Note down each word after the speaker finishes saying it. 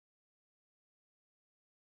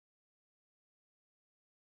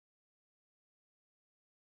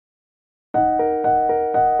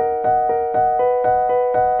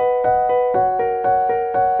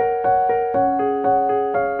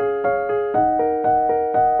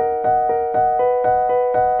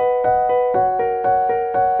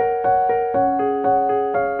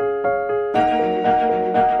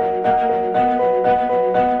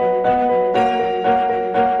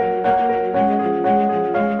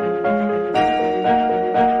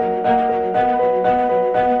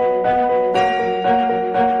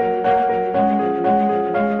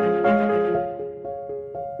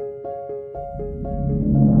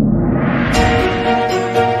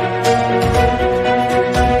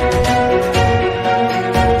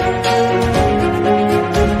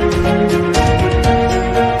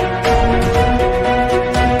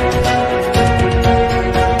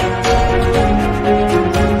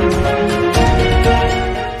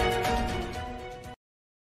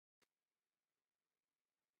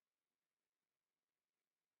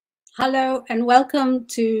Hello and welcome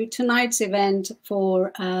to tonight's event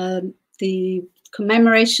for the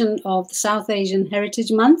commemoration of the South Asian Heritage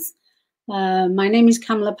Month. My name is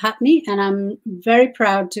Kamala Patni and I'm very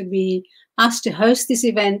proud to be asked to host this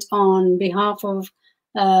event on behalf of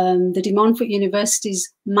the De Montfort University's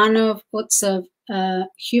Manav Utsav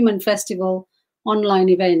Human Festival online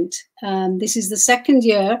event. This is the second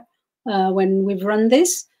year when we've run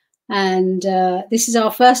this. And this is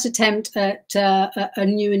our first attempt at a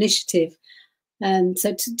new initiative.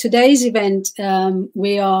 So today's event,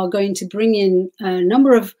 we are going to bring in a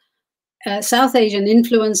number of South Asian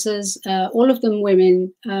influencers, all of them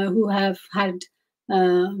women who have had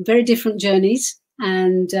very different journeys,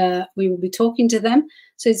 and we will be talking to them.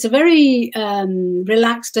 So it's a very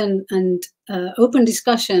relaxed and open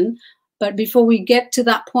discussion. But before we get to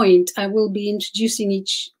that point, I will be introducing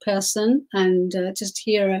each person and just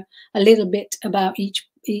hear a little bit about each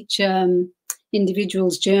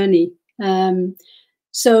individual's journey.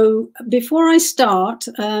 So before I start,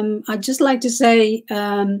 I'd just like to say,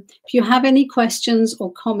 if you have any questions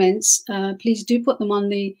or comments, please do put them on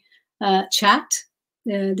the chat.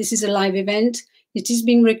 This is a live event. It is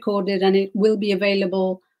being recorded and it will be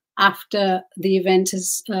available after the event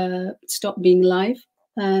has stopped being live.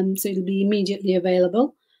 So it'll be immediately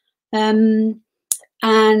available. And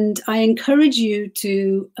I encourage you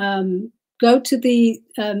to go to the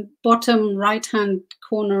bottom right-hand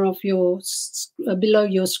corner of your below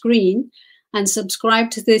your screen and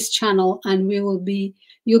subscribe to this channel, and you'll be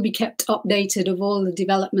kept updated of all the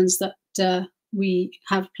developments that we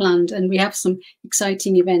have planned, and we have some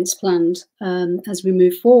exciting events planned as we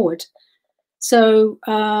move forward. So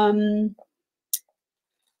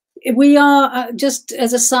we are, just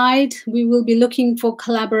as a side, we will be looking for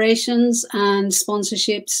collaborations and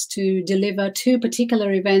sponsorships to deliver two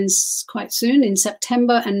particular events quite soon in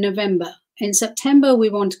September and November. In September,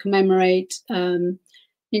 we want to commemorate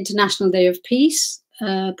International Day of Peace,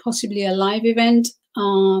 possibly a live event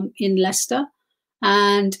in Leicester.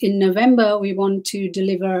 And in November, we want to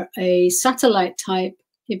deliver a satellite type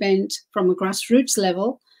event from a grassroots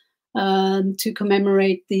level to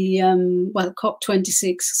commemorate the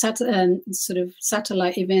COP26 sort of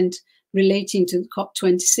satellite event relating to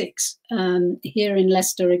COP26 here in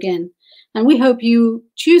Leicester again. And we hope you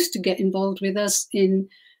choose to get involved with us in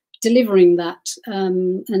delivering that.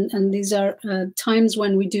 And these are times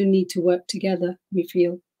when we do need to work together, we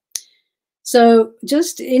feel. So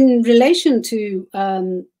just in relation to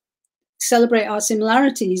celebrate our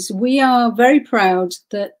similarities, we are very proud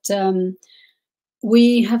that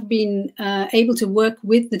we have been able to work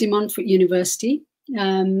with the De Montfort University,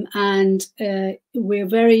 and we're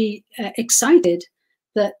very excited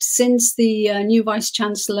that since the new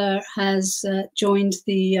Vice-Chancellor has joined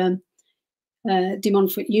the De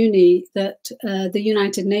Montfort Uni, that the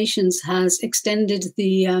United Nations has extended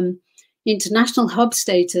the international hub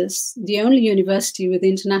status, the only university with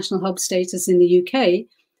international hub status in the UK,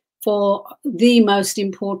 for the most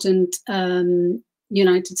important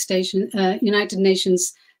United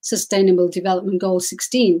Nations Sustainable Development Goal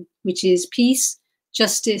 16, which is peace,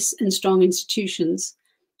 justice, and strong institutions.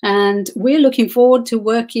 And we're looking forward to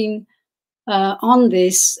working on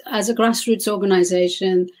this as a grassroots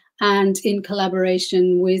organization and in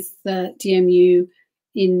collaboration with DMU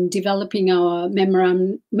in developing our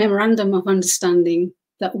memorandum of understanding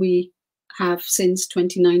that we have since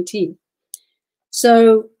 2019.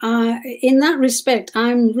 So in that respect,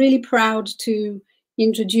 I'm really proud to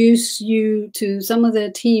introduce you to some of the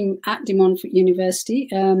team at De Montfort University.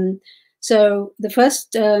 So the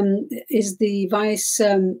first is the Vice,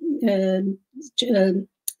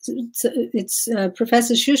 it's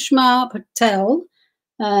Professor Shushma Patel.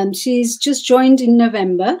 She's just joined in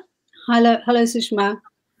November. Hello, Shushma.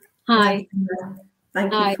 Hi.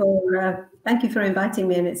 Thank you for inviting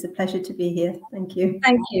me, and it's a pleasure to be here. Thank you.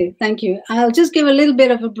 Thank you. I'll just give a little bit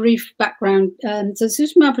of a brief background. So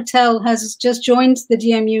Shushma Patel has just joined the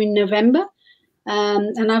DMU in November,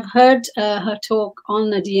 and I've heard her talk on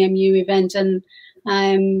the DMU event, and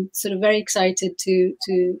I'm sort of very excited to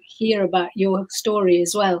hear about your story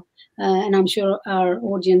as well, and I'm sure our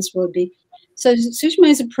audience will be. So Shushma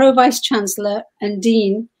is a Pro Vice-Chancellor and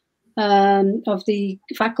Dean of the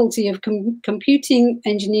Faculty of Computing,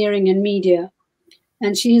 Engineering and Media.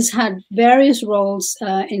 And she has had various roles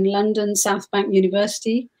in London South Bank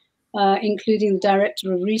University, including the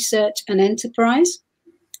Director of Research and Enterprise,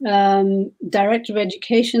 Director of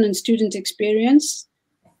Education and Student Experience.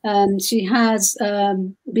 She has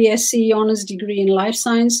BSc Honours degree in Life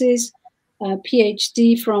Sciences,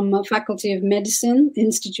 PhD from Faculty of Medicine,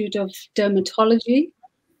 Institute of Dermatology,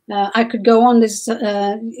 I could go on. This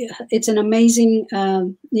it's an amazing,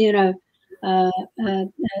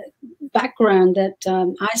 background that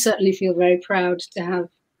I certainly feel very proud to have.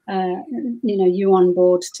 You on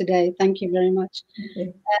board today. Thank you very much.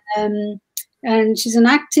 And she's an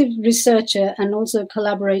active researcher and also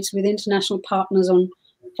collaborates with international partners on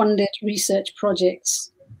funded research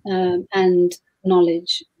projects and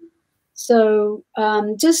knowledge. So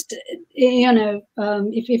just,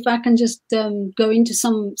 if I can just go into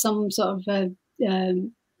some sort of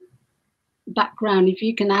background, if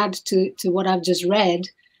you can add to what I've just read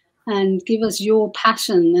and give us your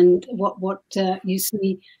passion and what you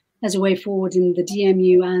see as a way forward in the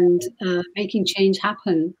DMU and making change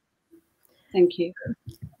happen. Thank you.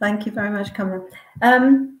 Thank you very much, Kamran.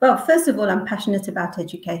 Well, first of all, I'm passionate about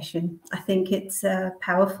education. I think it's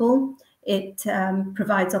powerful. It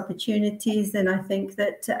provides opportunities, and I think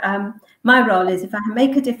that my role is, if I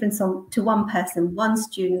make a difference to one person, one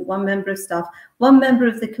student, one member of staff, one member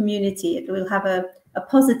of the community, it will have a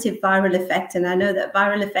positive viral effect. And I know that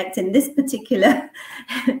viral effect in this particular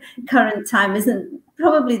current time isn't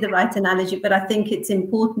probably the right analogy, but I think it's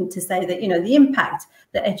important to say that, the impact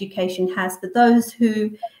that education has for those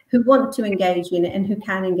who want to engage in it and who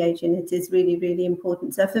can engage in it is really, really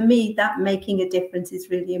important. So for me, that making a difference is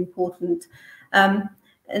really important.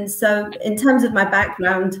 And so in terms of my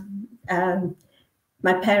background,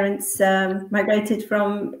 my parents migrated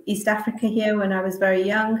from East Africa here when I was very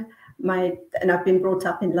young. And I've been brought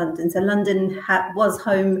up in London. So London was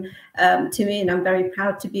home to me, and I'm very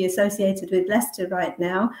proud to be associated with Leicester right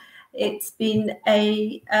now. It's been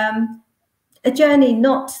a journey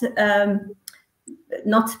not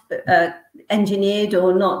engineered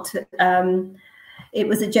or not. It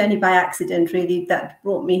was a journey by accident, really, that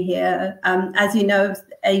brought me here. As you know,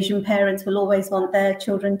 Asian parents will always want their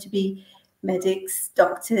children to be medics,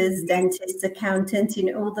 doctors, dentists, accountants,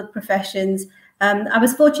 all the professions. I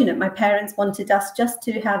was fortunate. My parents wanted us just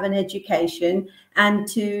to have an education and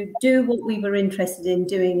to do what we were interested in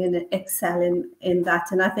doing and excel in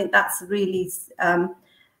that. And I think that's really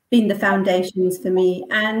been the foundations for me.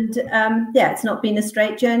 And it's not been a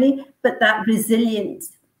straight journey, but that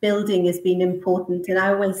resilience building has been important. And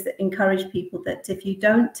I always encourage people that if you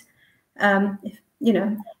don't,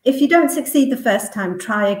 if you don't succeed the first time,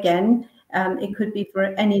 try again. It could be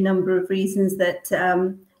for any number of reasons that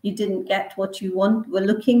you didn't get what you were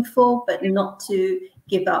looking for, but not to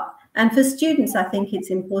give up. And for students, I think it's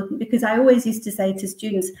important, because I always used to say to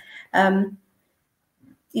students, they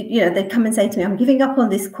come and say to me, I'm giving up on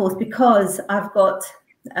this course because I've got,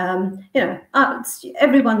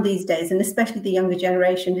 everyone these days, and especially the younger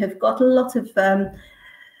generation, have got a lot of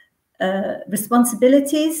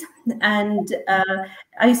responsibilities. And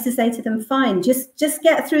I used to say to them, fine, just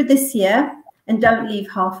get through this year and don't leave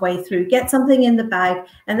halfway through. Get something in the bag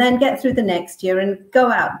and then get through the next year and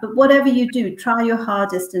go out. But whatever you do, try your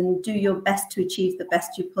hardest and do your best to achieve the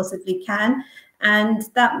best you possibly can. And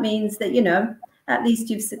that means that, at least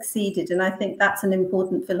you've succeeded. And I think that's an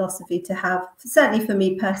important philosophy to have, certainly for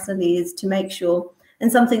me personally, is to make sure,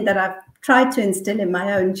 and something that I've tried to instill in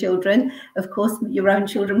my own children. Of course, your own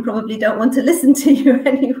children probably don't want to listen to you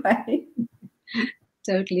anyway.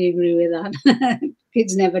 Totally agree with that.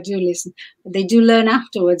 Kids never do listen, but they do learn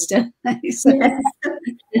afterwards, don't they? So, yes.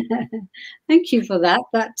 Thank you for that.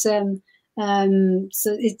 So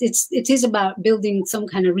it is about building some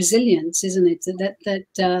kind of resilience, isn't it?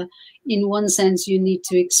 That in one sense you need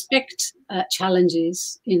to expect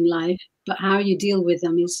challenges in life, but how you deal with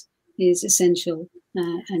them is essential,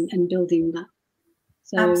 and building that.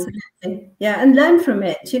 So, absolutely, yeah, and learn from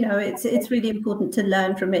it. It's really important to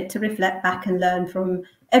learn from it, to reflect back and learn from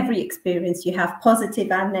every experience you have, positive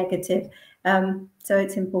and negative. So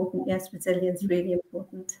it's important. Yes, resilience, really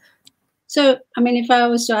important. So, I mean, if I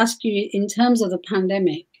was to ask you in terms of the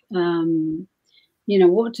pandemic,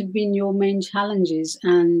 what have been your main challenges,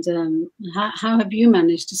 and how have you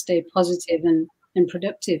managed to stay positive and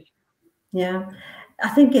productive? Yeah, I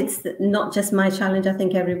think it's not just my challenge. I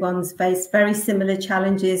think everyone's faced very similar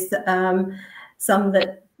challenges, some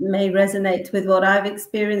that may resonate with what I've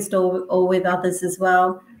experienced or with others as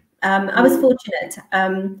well. I was fortunate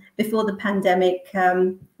before the pandemic,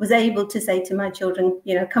 was able to say to my children,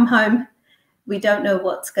 come home. We don't know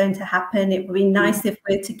what's going to happen. It would be nice if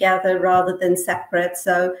we're together rather than separate.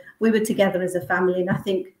 So we were together as a family. And I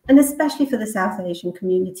think, and especially for the South Asian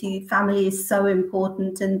community, family is so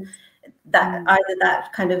important. And that either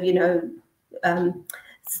that kind of,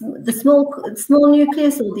 the small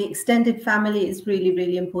nucleus or the extended family is really,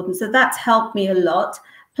 really important. So that's helped me a lot.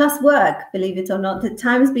 Plus work, believe it or not. The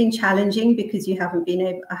time's been challenging because I haven't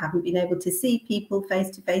been able to see people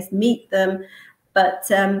face to face, meet them. but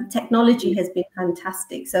technology has been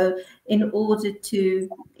fantastic. So in order to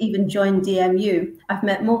even join DMU, I've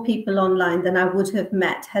met more people online than I would have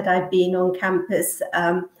met had I been on campus.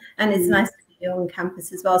 And it's nice to be on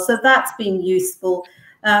campus as well. So that's been useful.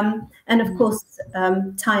 And of course,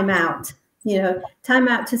 time out. Time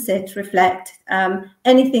out to sit, reflect.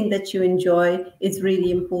 Anything that you enjoy is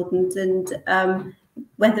really important. And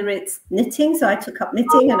whether it's knitting, so I took up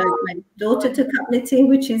knitting, and my daughter took up knitting,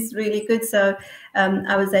 which is really good. So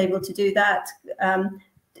I was able to do that.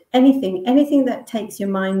 Anything that takes your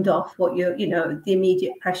mind off what the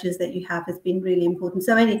immediate pressures that you have has been really important.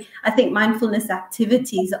 So I think mindfulness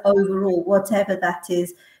activities overall, whatever that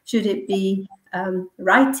is, should it be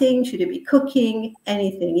writing, should it be cooking,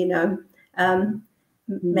 anything,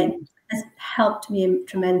 has helped me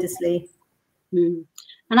tremendously.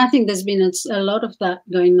 And I think there's been a lot of that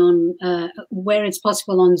going on where it's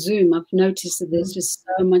possible on Zoom. I've noticed that there's just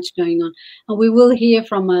so much going on, and we will hear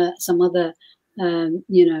from some other,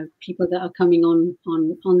 people that are coming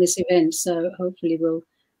on this event. So hopefully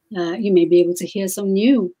you may be able to hear some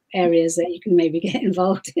new areas that you can maybe get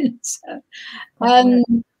involved in.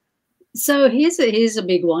 So here's a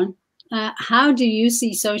big one. How do you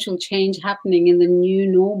see social change happening in the new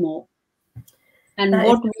normal? And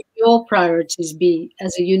what would your priorities be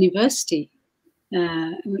as a university,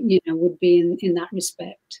 would be in that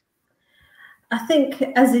respect? I think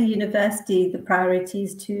as a university, the priority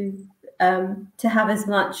is to have as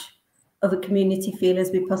much of a community feel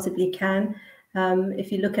as we possibly can.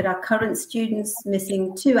 If you look at our current students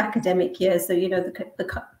missing 2 academic years, so,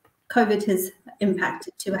 the COVID has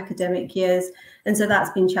impacted 2 academic years. And so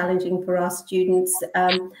that's been challenging for our students.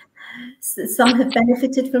 Some have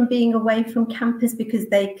benefited from being away from campus because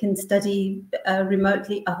they can study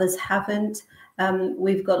remotely, others haven't.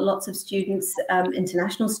 We've got lots of students,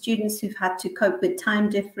 international students, who've had to cope with time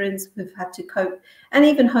difference, who've had to cope, and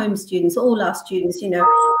even home students, all our students,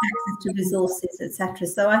 access to resources, etc.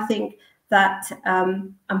 So I think that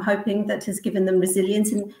I'm hoping that has given them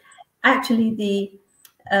resilience, and actually the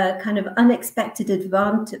kind of unexpected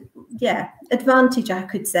advantage, I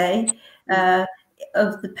could say,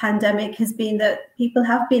 of the pandemic has been that people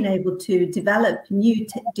have been able to develop new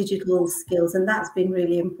digital skills, and that's been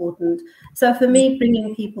really important. So for me,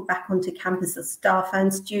 bringing people back onto campus as staff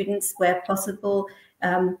and students where possible,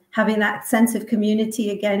 having that sense of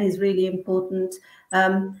community again is really important,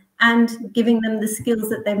 and giving them the skills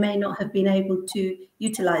that they may not have been able to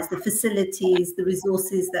utilize, the facilities, the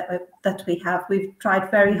resources that we have. We've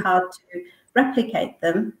tried very hard to replicate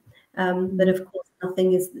them, but of course,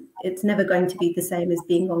 it's never going to be the same as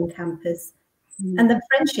being on campus. And the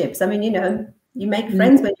friendships, I mean, you make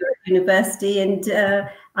friends when you're at university, and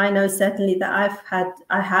I know certainly that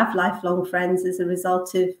I have lifelong friends as a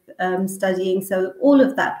result of studying. So all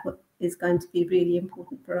of that is going to be really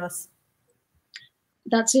important for us.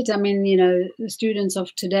 That's it. I mean, the students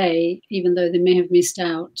of today, even though they may have missed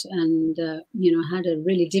out and, had a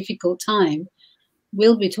really difficult time,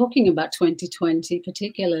 we'll be talking about 2020,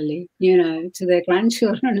 particularly, to their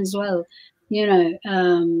grandchildren as well,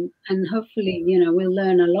 and hopefully, we'll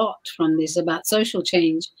learn a lot from this about social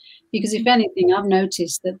change, because if anything, I've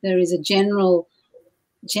noticed that there is a general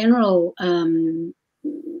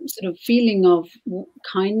sort of feeling of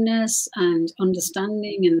kindness and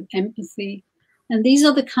understanding and empathy. And these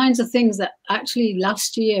are the kinds of things that actually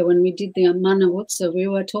last year when we did the Manavutsa, we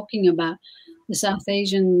were talking about the South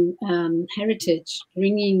Asian heritage,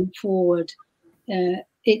 bringing forward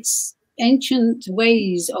its ancient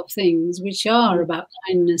ways of things, which are about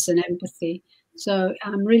kindness and empathy. So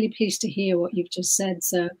I'm really pleased to hear what you've just said.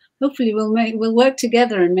 So hopefully we'll work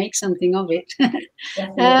together and make something of it.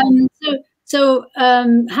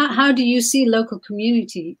 How do you see local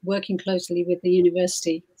community working closely with the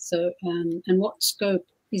university? So and what scope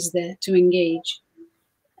is there to engage?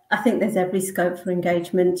 I think there's every scope for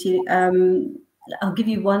engagement. I'll give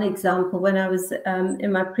you one example. When I was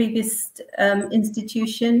in my previous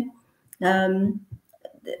institution, and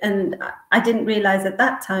I didn't realize at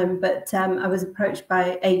that time, but I was approached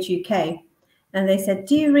by Age UK, and they said,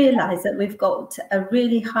 do you realize that we've got a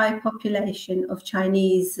really high population of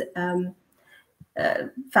Chinese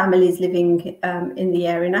families living in the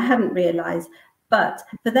area? And I hadn't realized. But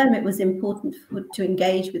for them, it was important to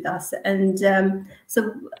engage with us, and there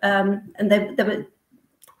were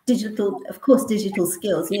digital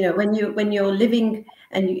skills. When you're living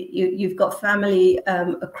and you've got family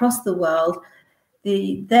across the world,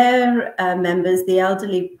 their members, the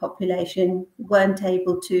elderly population, weren't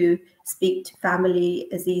able to speak to family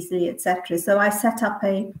as easily, etc. So I set up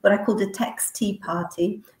what I called a text tea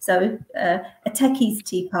party, so a techies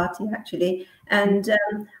tea party actually, And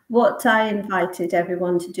what I invited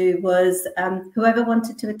everyone to do was whoever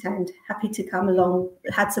wanted to attend, happy to come along,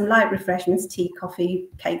 had some light refreshments, tea, coffee,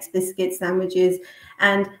 cakes, biscuits, sandwiches,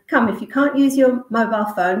 and come. If you can't use your mobile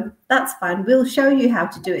phone, that's fine. We'll show you how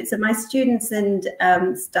to do it. So my students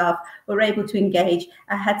and staff were able to engage.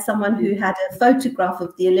 I had someone who had a photograph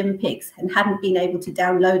of the Olympics and hadn't been able to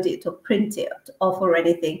download it or print it off or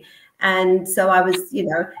anything. And so I was,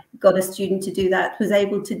 got a student to do that, was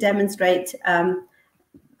able to demonstrate.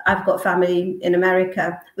 I've got family in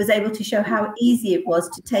America, was able to show how easy it was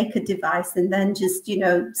to take a device and then just,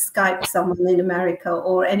 Skype someone in America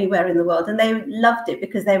or anywhere in the world. And they loved it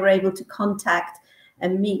because they were able to contact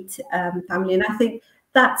and meet family. And I think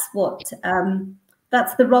that's what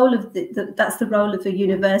that's the role of the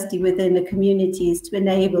university within the community, is to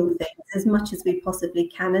enable things as much as we possibly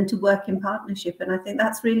can and to work in partnership. And I think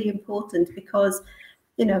that's really important because,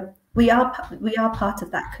 we are part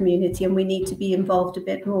of that community and we need to be involved a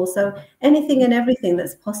bit more. So anything and everything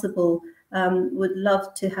that's possible, would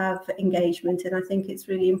love to have engagement, and I think it's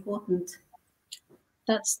really important.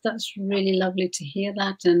 That's really lovely to hear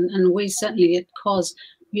that, and we certainly at CAUSE,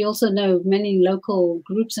 we also know many local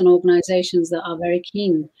groups and organizations that are very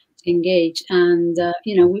keen to engage, and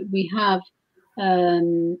we have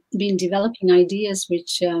been developing ideas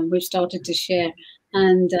which we've started to share.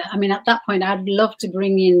 And at that point, I'd love to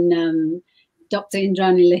bring in Dr.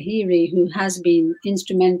 Indrani Lahiri, who has been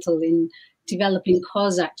instrumental in developing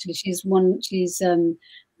CAUSE. Actually, she's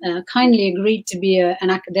kindly agreed to be an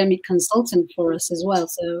academic consultant for us as well.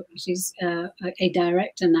 So she's a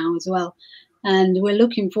director now as well. And we're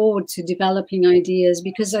looking forward to developing ideas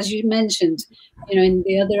because, as you mentioned, in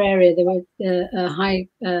the other area, there were a high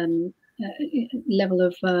level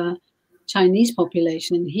of Chinese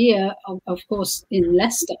population. And here, of course, in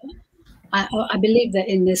Leicester, I believe that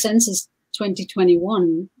in the census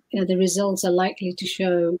 2021, the results are likely to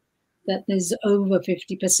show that there's over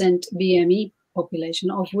 50% BME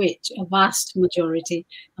population, of which a vast majority,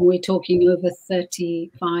 and we're talking over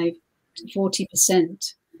 35 to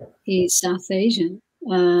 40%, is South Asian.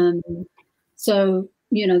 So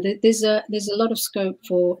there's a lot of scope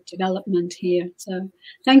for development here. So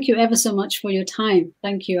thank you ever so much for your time.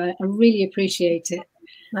 Thank you. I really appreciate it.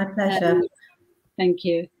 My pleasure. Thank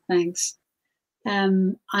you. Thanks.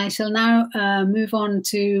 I shall now move on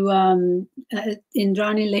to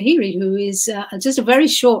Indrani Lahiri, who is just a very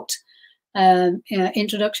short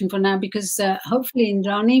introduction for now, because hopefully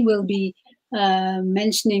Indrani will be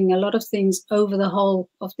mentioning a lot of things over the whole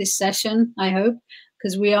of this session, I hope,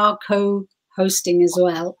 because we are co-hosting as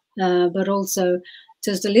well, but also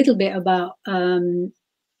just a little bit about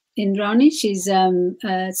Indrani. She's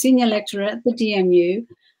a senior lecturer at the DMU,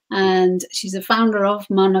 and she's the founder of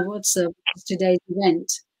Manav Utsav, today's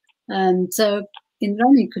event. So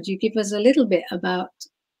Indrani, could you give us a little bit about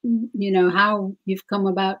how you've come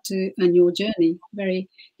about to, and your journey,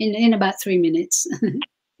 in about 3 minutes,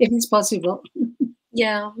 if it's possible.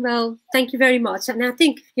 Yeah, well, thank you very much. And I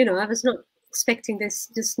think, I was not expecting this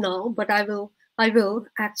just now, but I will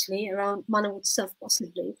actually around Manav Utsav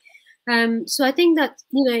possibly. So I think that,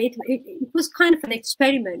 it was kind of an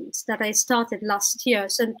experiment that I started last year.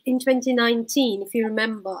 So in 2019, if you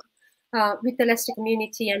remember, with the Leicester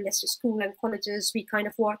community and Leicester School and colleges, we kind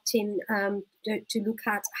of worked in to look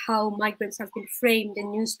at how migrants have been framed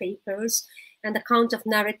in newspapers and the kind of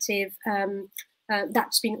narrative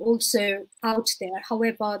that's been also out there.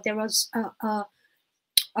 However, there was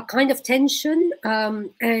a kind of tension,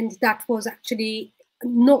 and that was actually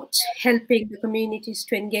not helping the communities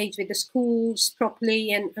to engage with the schools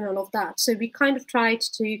properly and all of that. So we kind of tried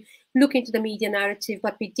to look into the media narrative,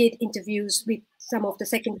 but we did interviews with some of the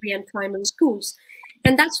secondary and primary schools.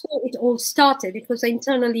 And that's where it all started. It was an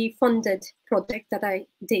internally funded project that I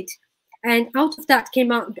did. And out of that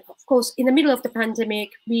came out, of course, in the middle of the pandemic,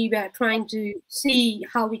 we were trying to see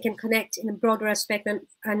how we can connect in a broader aspect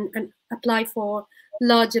and apply for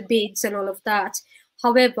larger bids and all of that.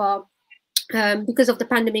 However, because of the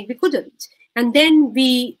pandemic, we couldn't. And then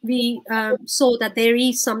we saw that there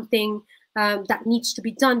is something that needs to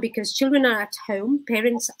be done, because children are at home,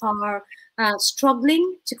 parents are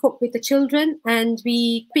struggling to cope with the children, and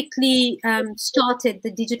we quickly started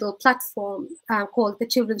the digital platform called the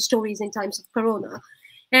Children's Stories in Times of Corona.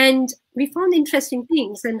 And we found interesting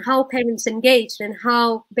things and how parents engaged and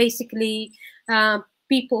how basically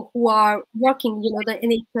people who are working,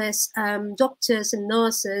 the NHS doctors and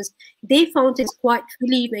nurses, they found it quite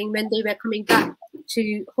relieving when they were coming back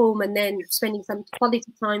to home and then spending some quality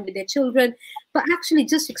time with their children, but actually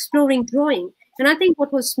just exploring drawing. And I think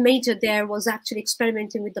what was major there was actually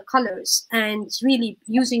experimenting with the colors and really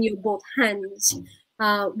using your both hands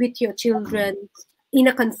with your children in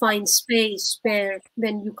a confined space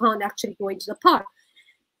when you can't actually go into the park.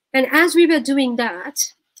 And as we were doing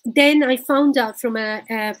that, then I found out from an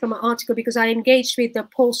article, because I engaged with the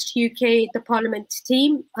Post UK, the Parliament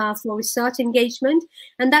team for research engagement,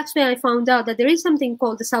 and that's where I found out that there is something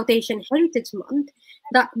called the South Asian Heritage Month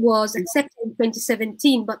that was accepted in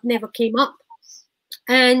 2017 but never came up.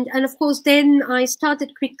 And of course, then I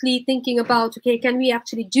started quickly thinking about, okay, can we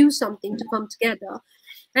actually do something to come together?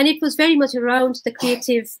 And it was very much around the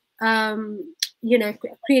creative,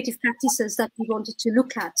 creative practices that we wanted to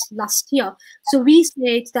look at last year. So we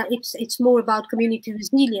said that it's more about community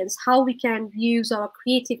resilience, how we can use our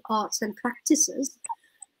creative arts and practices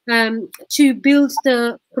to build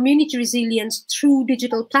the community resilience through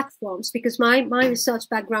digital platforms, because my research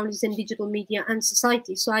background is in digital media and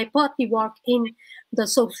society. So I partly work in the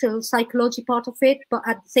social psychology part of it, but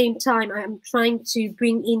at the same time, I am trying to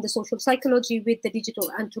bring in the social psychology with the digital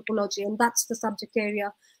anthropology, and that's the subject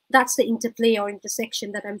area, that's the interplay or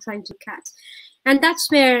intersection that I'm trying to catch. And that's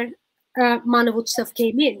where Manav Utsav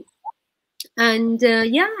came in. And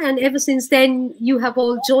and ever since then, you have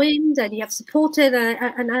all joined and you have supported.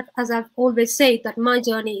 And as I've always said, that my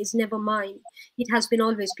journey is never mine. It has been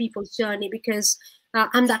always people's journey, because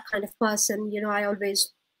I'm that kind of person. You know, I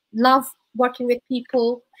always love working with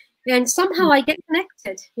people, and somehow I get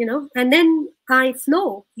connected, you know, and then I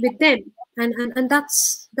flow with them. And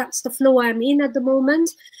that's the flow I'm in at the moment.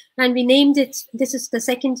 And we named it, this is the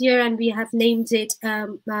second year, and we have named it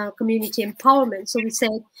community empowerment. So we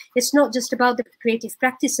said it's not just about the creative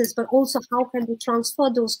practices, but also how can we transfer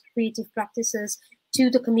those creative practices to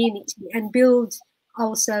the community and build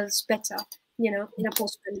ourselves better, you know, in a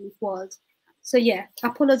post-pandemic world. So yeah,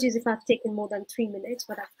 apologies if I've taken more than 3 minutes,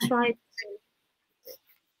 but I've tried to.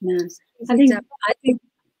 No, I think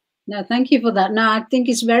no, thank you for that. No, I think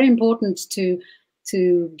it's very important to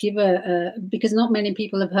give because not many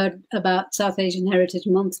people have heard about South Asian Heritage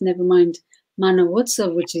Month, never mind Manav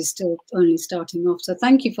Utsav, which is still only starting off. So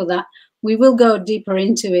thank you for that. We will go deeper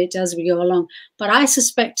into it as we go along. But I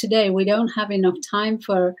suspect today we don't have enough time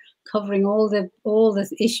for covering all the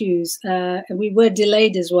issues. We were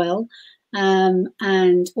delayed as well.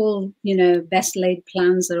 And all, you know, best laid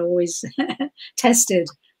plans are always tested.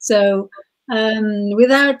 So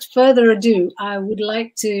without further ado, I would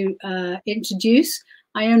like to introduce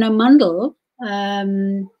Iona Mandal.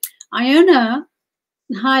 Iona,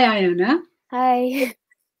 hi Iona. Hi.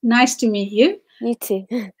 Nice to meet you. You too.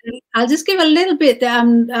 I'll just give a little bit.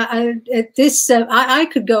 I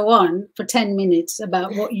could go on for 10 minutes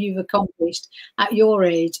about what you've accomplished at your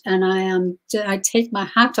age, and I take my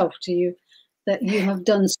hat off to you that you have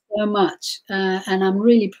done so much, and I'm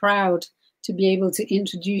really proud to be able to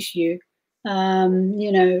introduce you. So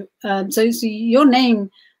your name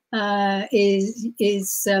is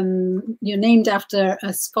you're named after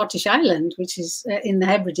a Scottish island, which is in the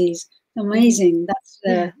Hebrides. Amazing. That's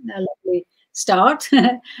a lovely start.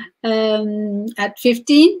 At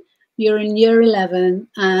 15, you're in year 11,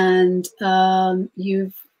 and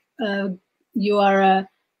you are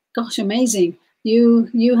gosh, amazing.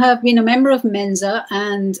 You have been a member of Mensa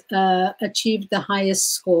and achieved the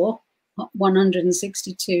highest score,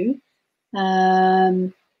 162.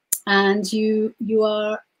 And you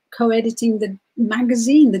are co-editing the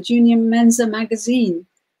magazine, the Junior Mensa magazine,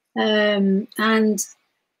 and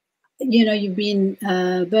you know, you've been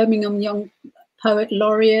Birmingham Young Poet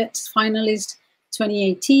Laureate finalist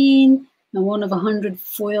 2018, and one of 100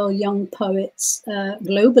 Foyle Young Poets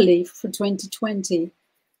globally for 2020.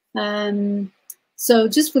 So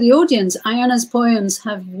just for the audience, Iona's poems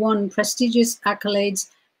have won prestigious accolades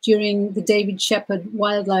during the David Shepherd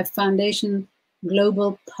Wildlife Foundation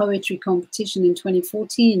Global Poetry Competition in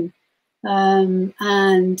 2014,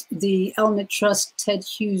 and the Elmet Trust Ted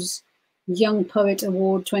Hughes Young Poet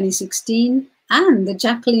Award 2016, and the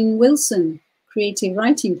Jacqueline Wilson Creative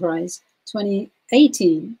Writing Prize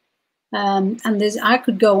 2018. And I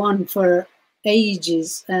could go on for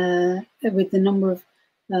ages with the number of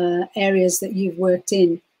areas that you've worked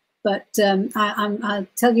in, but I'll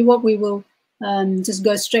tell you what, we will just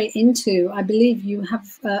go straight into. I believe you have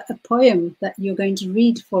a poem that you're going to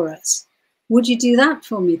read for us. Would you do that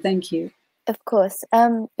for me? Thank you. Of course.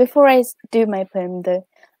 Before I do my poem, though,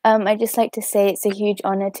 I'd just like to say it's a huge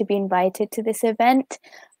honor to be invited to this event,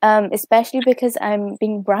 especially because I'm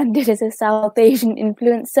being branded as a South Asian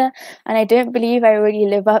influencer, and I don't believe I really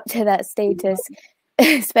live up to that status,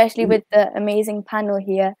 especially with the amazing panel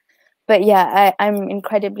here. But yeah, I'm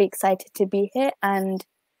incredibly excited to be here, and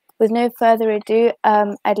with no further ado,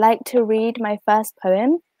 I'd like to read my first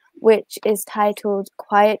poem, which is titled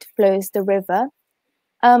Quiet Flows the River.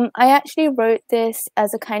 I actually wrote this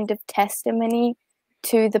as a kind of testimony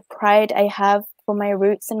to the pride I have for my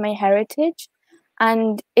roots and my heritage.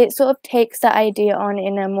 And it sort of takes that idea on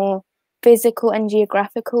in a more physical and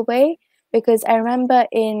geographical way, because I remember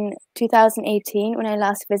in 2018, when I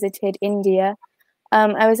last visited India,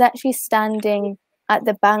 I was actually standing at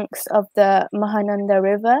the banks of the Mahananda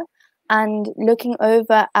River and looking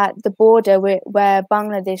over at the border where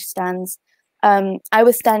Bangladesh stands. I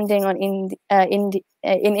was standing in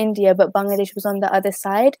India, but Bangladesh was on the other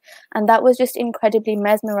side. And that was just incredibly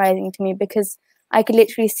mesmerizing to me, because I could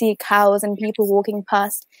literally see cows and people walking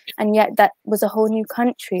past, and yet that was a whole new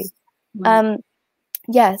country.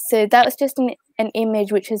 Yeah, so that was just an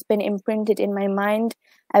image which has been imprinted in my mind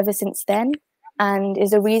ever since then, and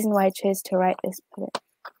is a reason why I chose to write this poem.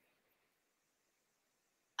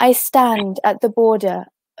 I stand at the border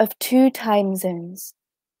of 2 time zones,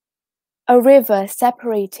 a river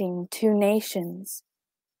separating 2 nations,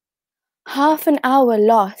 half an hour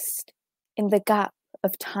lost in the gap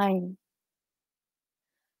of time.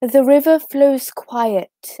 The river flows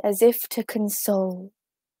quiet as if to console,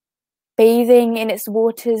 bathing in its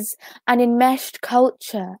waters an enmeshed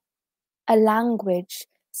culture, a language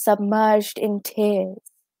submerged in tears.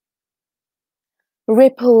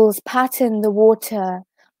 Ripples pattern the water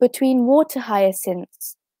between water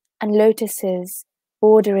hyacinths and lotuses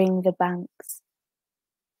bordering the banks.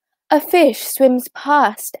 A fish swims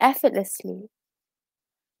past effortlessly,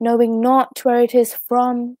 knowing not where it is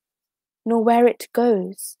from nor where it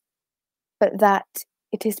goes, but that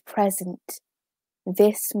it is present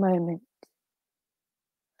this moment.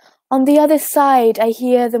 On the other side, I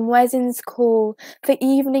hear the muezzin's call for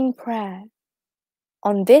evening prayer.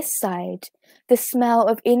 On this side, the smell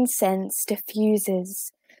of incense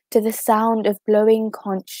diffuses to the sound of blowing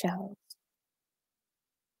conch shells.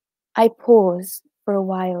 I pause for a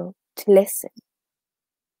while to listen.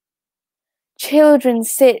 Children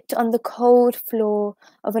sit on the cold floor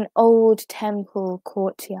of an old temple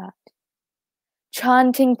courtyard,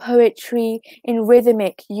 chanting poetry in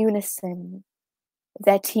rhythmic unison.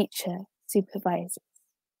 Their teacher supervises.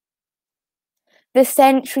 The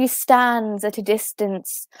sentry stands at a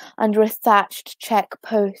distance under a thatched check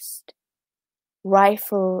post.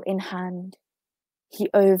 Rifle in hand, he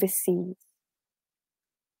oversees.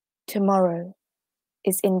 Tomorrow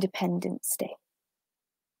is Independence Day.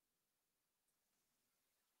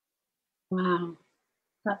 Wow,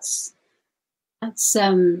 that's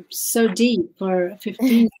so deep for a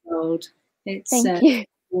 15-year-old. It's Thank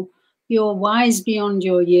you. You're wise beyond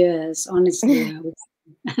your years, honestly. I would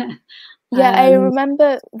say. Yeah, I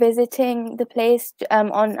remember visiting the place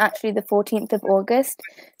on actually the 14th of August.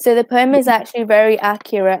 So the poem is actually very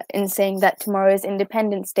accurate in saying that tomorrow is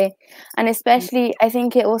Independence Day. And especially, I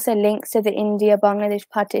think it also links to the India-Bangladesh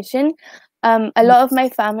partition. A lot of my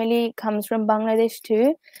family comes from Bangladesh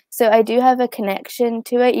too. So I do have a connection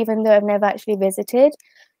to it, even though I've never actually visited.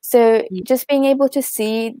 So just being able to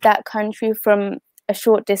see that country from a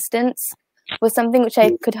short distance was something which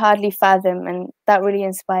I could hardly fathom, and that really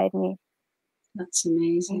inspired me. That's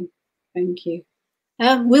amazing. Thank you.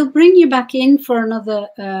 We'll bring you back in for another.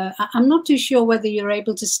 I'm not too sure whether you're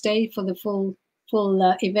able to stay for the full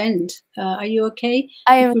event. Are you okay?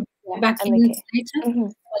 I am. Back in okay. later. Mm-hmm.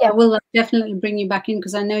 Yeah, I will definitely bring you back in,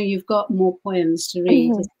 because I know you've got more poems to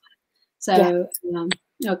read. Mm-hmm. So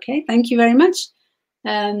okay, thank you very much.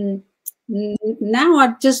 Now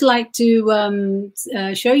I'd just like to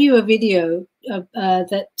show you a video of,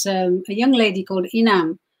 that a young lady called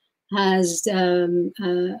Inam has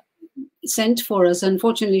sent for us.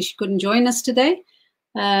 Unfortunately, she couldn't join us today.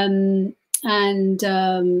 I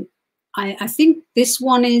think this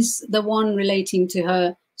one is the one relating to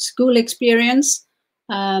her school experience,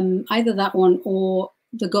 either that one or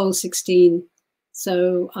the Goal 16.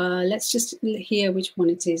 So let's just hear which one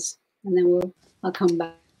it is, and then I'll come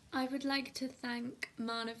back. I would like to thank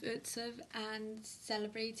Manav Utsav and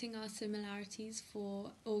Celebrating Our Similarities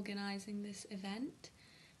for organising this event.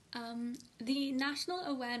 The National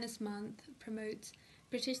Awareness Month promotes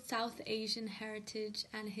British South Asian heritage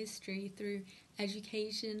and history through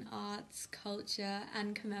education, arts, culture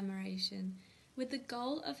and commemoration, with the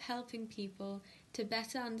goal of helping people to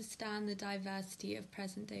better understand the diversity of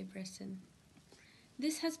present-day Britain.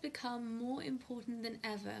 This has become more important than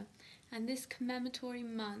ever, and this commemoratory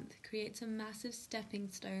month creates a massive stepping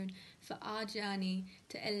stone for our journey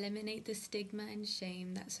to eliminate the stigma and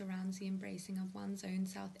shame that surrounds the embracing of one's own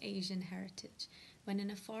South Asian heritage when in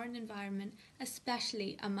a foreign environment,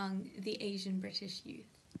 especially among the Asian British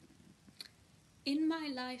youth. In my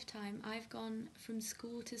lifetime, I've gone from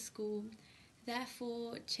school to school,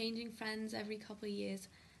 therefore changing friends every couple of years,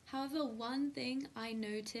 However, one thing I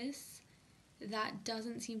notice that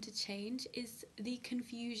doesn't seem to change is the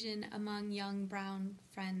confusion among my young brown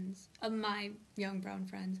friends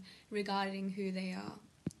regarding who they are.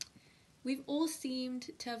 We've all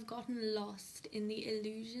seemed to have gotten lost in the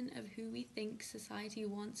illusion of who we think society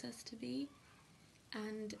wants us to be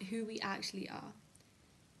and who we actually are.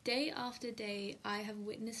 Day after day, I have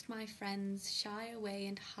witnessed my friends shy away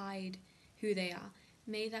and hide who they are.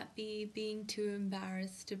 May that be being too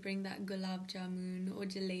embarrassed to bring that gulab jamun or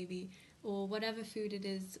jalebi or whatever food it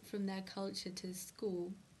is from their culture to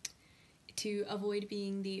school, to avoid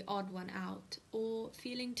being the odd one out, or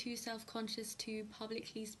feeling too self-conscious to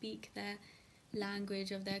publicly speak their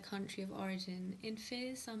language of their country of origin in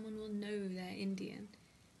fear someone will know they're Indian.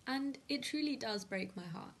 And it truly does break my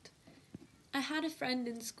heart. I had a friend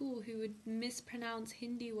in school who would mispronounce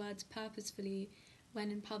Hindi words purposefully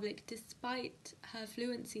when in public, despite her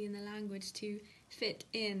fluency in the language, to fit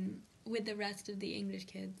in with the rest of the English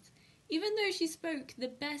kids. Even though she spoke the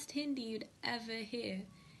best Hindi you'd ever hear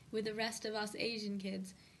with the rest of us Asian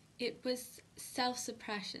kids, it was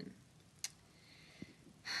self-suppression.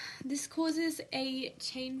 This causes a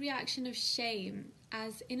chain reaction of shame,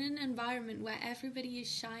 as in an environment where everybody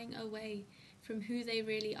is shying away from who they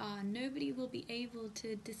really are, nobody will be able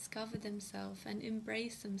to discover themselves and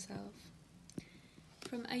embrace themselves.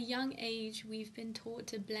 From a young age, we've been taught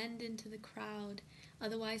to blend into the crowd,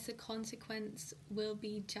 otherwise the consequence will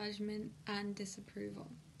be judgment and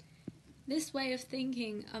disapproval. This way of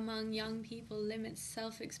thinking among young people limits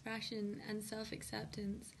self-expression and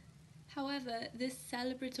self-acceptance. However, this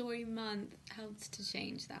celebratory month helps to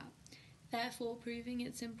change that, therefore proving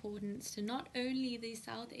its importance to not only the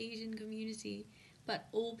South Asian community, but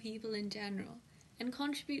all people in general, and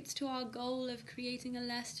contributes to our goal of creating a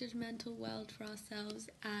less judgmental world for ourselves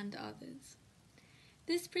and others.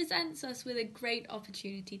 This presents us with a great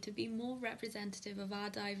opportunity to be more representative of our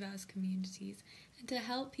diverse communities and to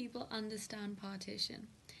help people understand partition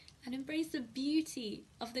and embrace the beauty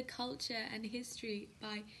of the culture and history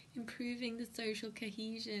by improving the social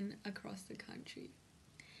cohesion across the country.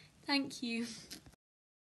 Thank you.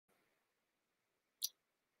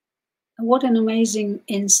 What an amazing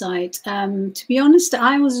insight. To be honest,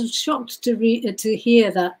 I was shocked to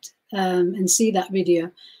hear that and see that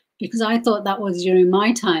video, because I thought that was during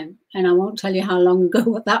my time, and I won't tell you how long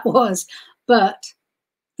ago that was, but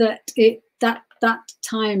that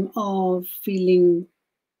time of feeling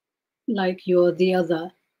like you're the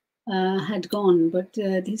other had gone. But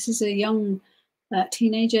this is a young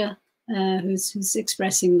teenager who's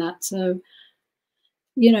expressing that. So,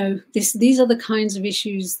 you know, these are the kinds of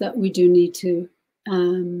issues that we do need to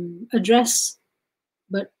address,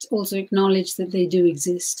 but also acknowledge that they do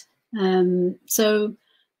exist. So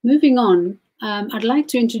moving on, I'd like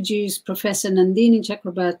to introduce Professor Nandini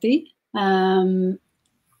Chakraborty. Hello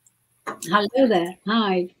there.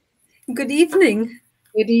 Hi. Good evening.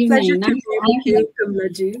 Good evening. Pleasure to be with you,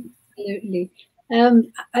 Kamlaji. Absolutely.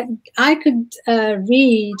 I could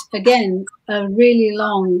read again a really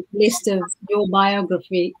long list of your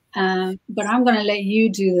biography, but I'm going to let you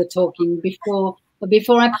do the talking before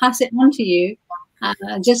I pass it on to you.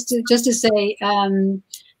 Just to say,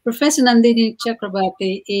 Professor Nandini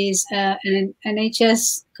Chakraborty is an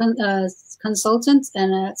NHS consultant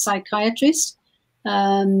and a psychiatrist.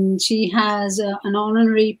 She has an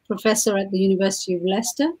honorary professor at the University of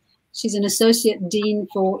Leicester. She's an associate dean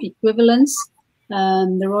for Equivalence,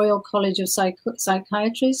 the Royal College of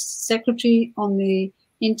Psychiatrists, secretary on the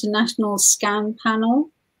International SCAN panel.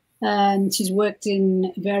 She's worked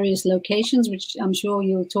in various locations, which I'm sure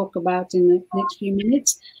you'll talk about in the next few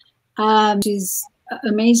minutes. She's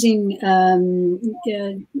amazing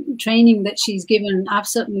training that she's given. I've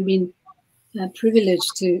certainly been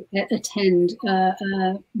privileged to attend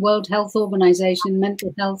World Health Organization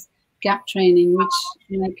mental health gap training, which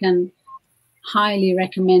I can highly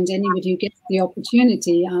recommend anybody who gets the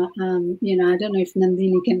opportunity. You know, I don't know if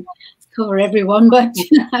Nandini can cover everyone, but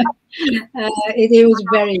it was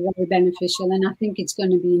very, very beneficial, and I think it's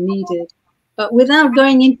going to be needed. But without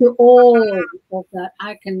going into all of that,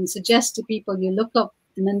 I can suggest to people you look up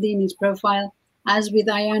Nandini's profile, as with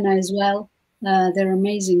Iona as well. They're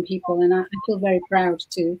amazing people, and I feel very proud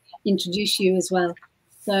to introduce you as well.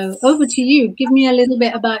 So over to you. Give me a little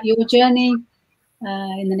bit about your journey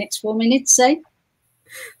in the next 4 minutes, say.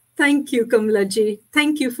 Thank you, Kamlaji.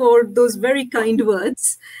 Thank you for those very kind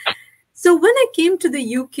words. So when I came to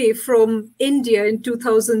the UK from India in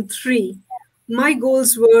 2003, my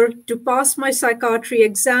goals were to pass my psychiatry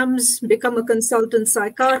exams, become a consultant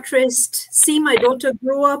psychiatrist, see my daughter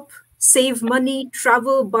grow up, save money,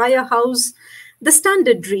 travel, buy a house, the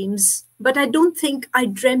standard dreams. but I don't think I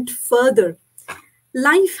dreamt further.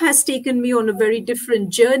 Life has taken me on a very different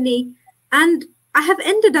journey, and I have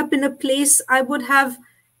ended up in a place I would have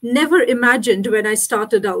never imagined when I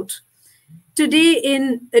started out. Today,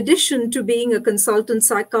 in addition to being a consultant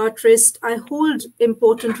psychiatrist, I hold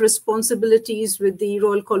important responsibilities with the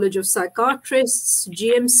Royal College of Psychiatrists,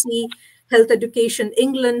 GMC, Health Education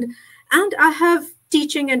England, and I have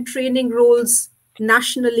teaching and training roles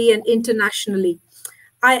nationally and internationally.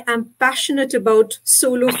 I am passionate about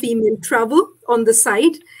solo female travel on the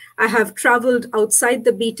side. I have traveled outside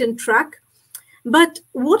the beaten track. But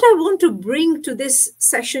what I want to bring to this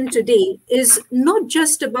session today is not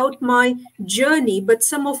just about my journey, but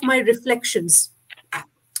some of my reflections.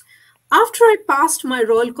 After I passed my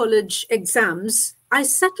Royal College exams, I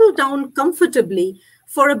settled down comfortably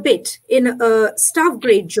for a bit in a staff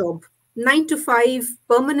grade job, 9 to 5,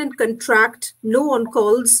 permanent contract, no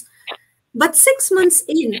on-calls. But 6 months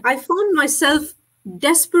in, I found myself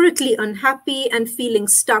desperately unhappy and feeling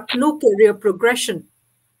stuck, no career progression.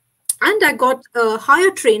 And I got a higher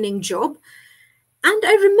training job. And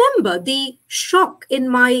I remember the shock in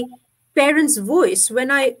my parents' voice when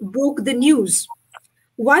I broke the news.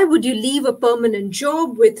 Why would you leave a permanent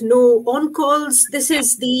job with no on-calls? This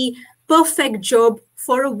is the perfect job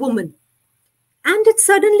for a woman. And it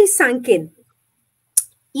suddenly sank in.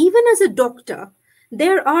 Even as a doctor,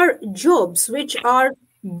 there are jobs which are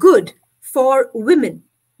good for women,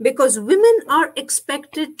 because women are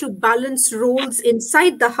expected to balance roles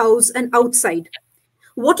inside the house and outside.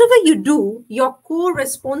 Whatever you do, your core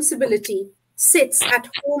responsibility sits at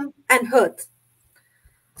home and hearth.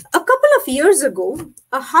 A couple of years ago,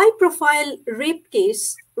 a high-profile rape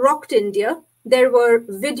case rocked India. There were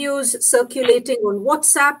videos circulating on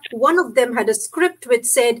WhatsApp. One of them had a script which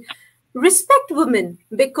said, "Respect women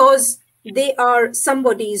because they are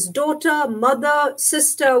somebody's daughter, mother,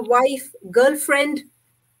 sister, wife, girlfriend."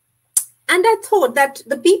 And I thought that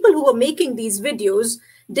the people who were making these videos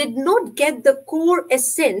did not get the core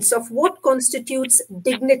essence of what constitutes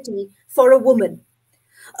dignity for a woman.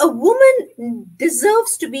 A woman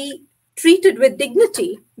deserves to be treated with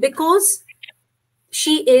dignity because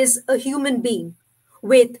she is a human being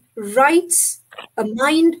with rights, a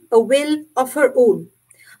mind, a will of her own.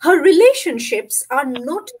 Her relationships are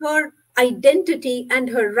not her identity and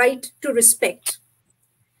her right to respect.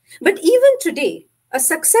 But even today, a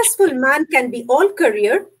successful man can be all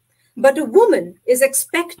career, but a woman is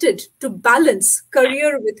expected to balance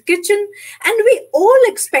career with kitchen, and we all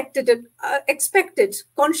expect it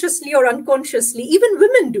consciously or unconsciously. Even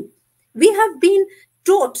women do. We have been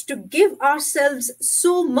taught to give ourselves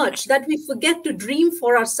so much that we forget to dream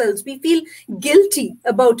for ourselves. We feel guilty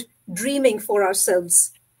about dreaming for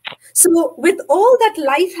ourselves. So with all that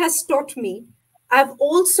life has taught me, I've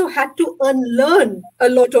also had to unlearn a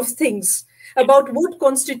lot of things about what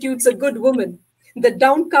constitutes a good woman. The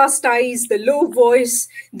downcast eyes, the low voice,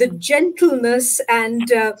 the gentleness,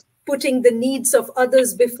 and putting the needs of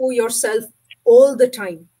others before yourself all the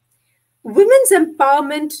time. Women's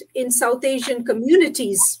empowerment in South Asian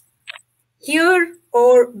communities, here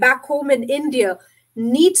or back home in India,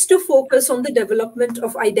 needs to focus on the development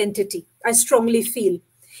of identity, I strongly feel.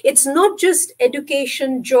 It's not just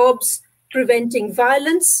education, jobs, preventing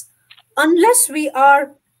violence. Unless we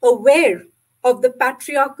are aware of the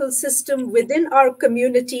patriarchal system within our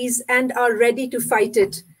communities and are ready to fight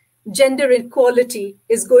it, gender equality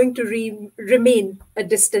is going to remain a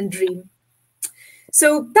distant dream.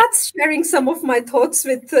 So that's sharing some of my thoughts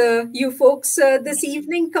with you folks this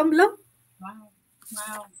evening, Kamla.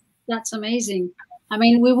 Wow, that's amazing. I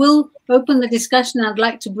mean, we will open the discussion. I'd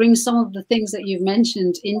like to bring some of the things that you've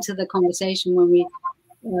mentioned into the conversation when we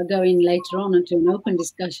go in later on into an open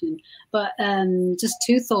discussion. But just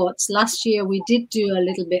two thoughts. Last year, we did do a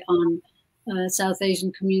little bit on South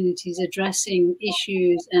Asian communities addressing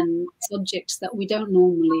issues and subjects that we don't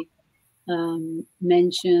normally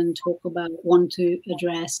mention, talk about, want to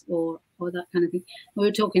address, or that kind of thing. We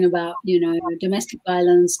were talking about, domestic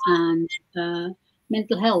violence and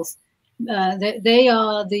mental health. They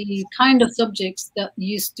are the kind of subjects that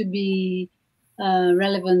used to be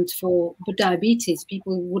relevant for diabetes.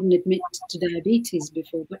 People wouldn't admit to diabetes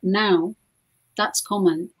before, but now that's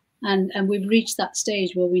common. And we've reached that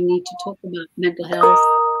stage where we need to talk about mental health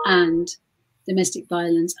and domestic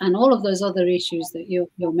violence and all of those other issues that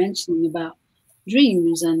you're mentioning about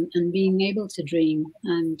dreams and being able to dream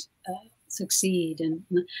and succeed.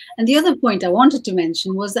 And the other point I wanted to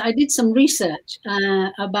mention was that I did some research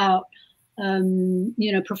about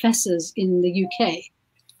professors in the UK.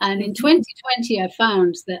 And in 2020, I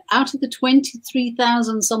found that out of the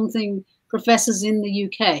 23,000 something professors in the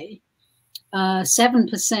UK,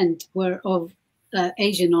 7% were of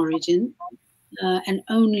Asian origin, and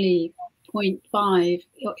only 0.5,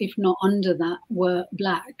 if not under that, were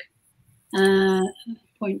black.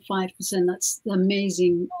 0.5%. That's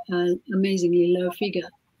amazing, amazingly low figure.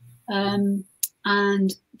 And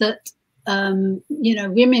that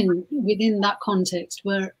women within that context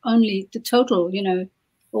were only the total,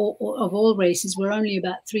 of all races were only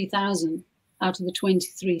about 3,000 out of the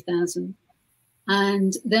 23,000.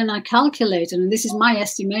 And then I calculated, and this is my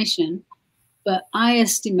estimation, but I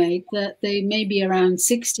estimate that there may be around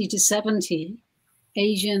 60 to 70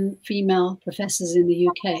 Asian female professors in the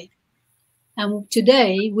UK. And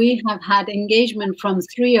today we have had engagement from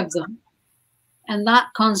 3 of them, and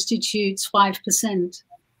that constitutes 5%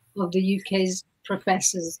 of the UK's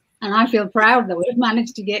professors. And I feel proud that we've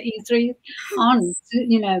managed to get you 3 on,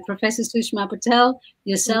 Professor Shushma Patel,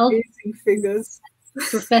 yourself, amazing figures.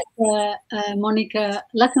 Professor Monica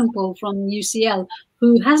Lakhanpaul from UCL,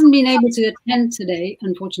 who hasn't been able to attend today,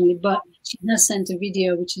 unfortunately, but she has sent a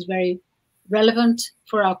video which is very relevant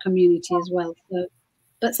for our community as well. So,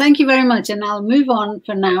 but thank you very much, and I'll move on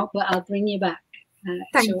for now, but I'll bring you back.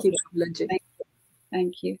 Thank shortly. you,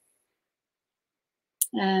 Thank you.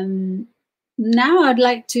 Now I'd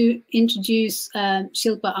like to introduce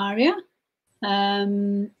Shilpa Arya.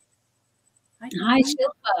 Hi,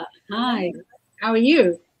 Shilpa. Hi. How are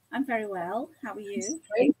you? I'm very well. How are you?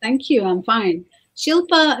 Great. Thank you. I'm fine.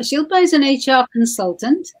 Shilpa is an HR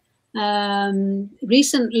consultant.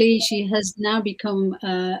 Recently, she has now become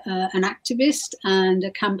an activist and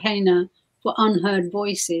a campaigner for unheard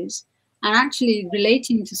voices. And actually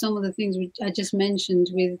relating to some of the things which I just mentioned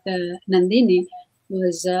with Nandini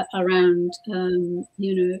was around,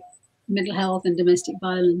 mental health and domestic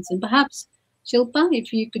violence. And perhaps, Shilpa,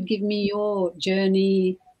 if you could give me your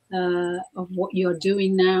journey of what you're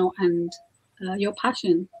doing now and your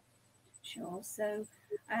passion. Sure. So,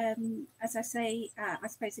 as I say, I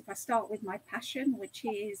suppose if I start with my passion, which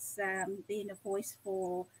is being a voice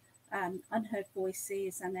for unheard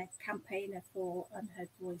voices and a campaigner for unheard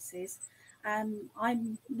voices.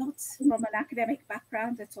 I'm not from an academic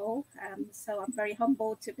background at all, so I'm very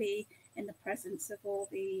humbled to be in the presence of all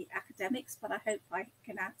the academics, but I hope I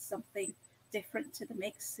can add something different to the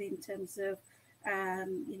mix in terms of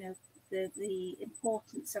the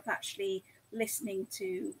importance of actually listening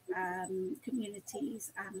to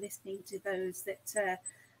communities and listening to those that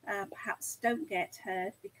perhaps don't get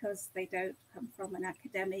heard because they don't come from an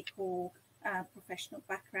academic or professional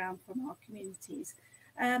background from our communities.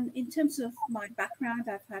 In terms of my background,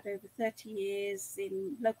 I've had over 30 years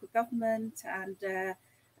in local government and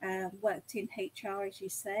worked in HR, as you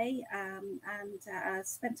say, and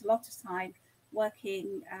spent a lot of time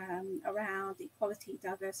working around equality,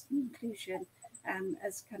 diversity and inclusion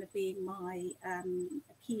as kind of being my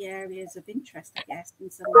key areas of interest, I guess, in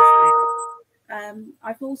some respects.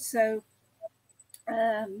 I've also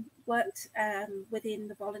worked within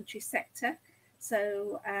the voluntary sector,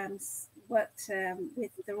 so worked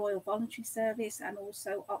with the Royal Voluntary Service and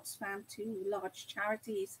also Oxfam, 2 large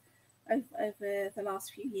charities over the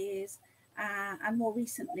last few years. And more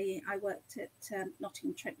recently, I worked at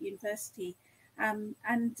Nottingham Trent University.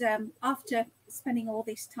 After spending all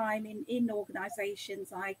this time in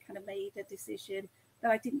organisations, I kind of made a decision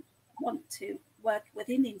that I didn't want to work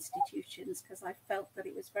within institutions because I felt that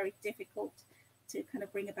it was very difficult to kind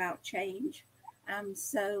of bring about change.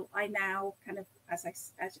 So I now kind of, as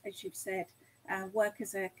you've said, work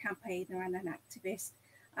as a campaigner and an activist.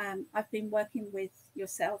 I've been working with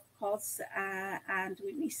yourself, Cos, and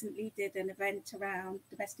we recently did an event around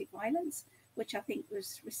domestic violence, which I think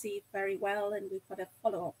was received very well, and we've got a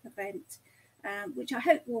follow-up event, which I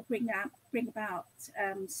hope will bring about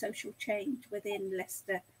social change within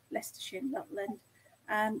Leicestershire and Rutland.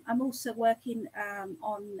 I'm also working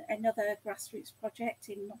on another grassroots project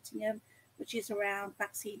in Nottingham, which is around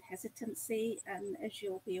vaccine hesitancy. And as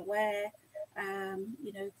you'll be aware,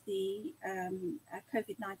 the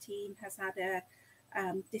COVID-19 has had a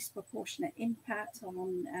disproportionate impact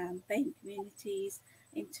on BAME communities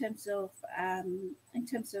in terms of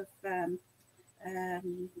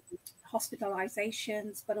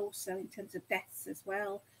hospitalizations, but also in terms of deaths as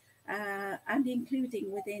well, and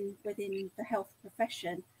including within the health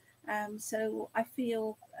profession. So I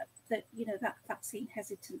feel that that vaccine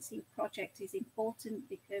hesitancy project is important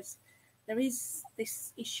because there is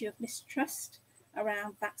this issue of mistrust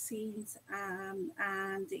around vaccines,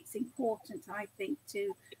 and it's important, I think,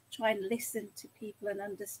 to try and listen to people and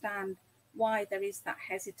understand why there is that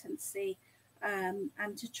hesitancy,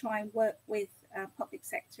 and to try and work with public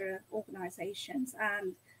sector organisations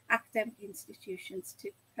and academic institutions to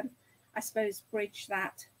kind of, I suppose, bridge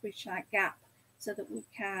that gap so that we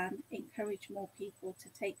can encourage more people to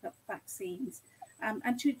take up vaccines,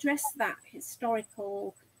 and to address that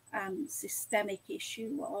historical systemic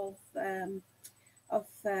issue of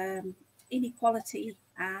inequality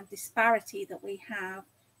and disparity that we have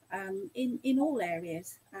in all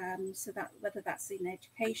areas. So that whether that's in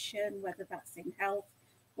education, whether that's in health,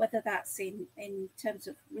 whether that's in terms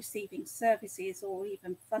of receiving services or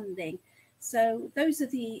even funding. So those are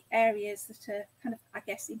the areas that are kind of, I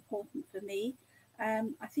guess, important for me.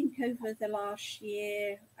 I think over the last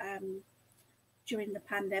year, during the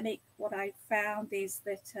pandemic, what I found is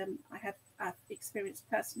that I've experienced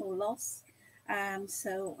personal loss.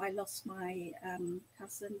 So I lost my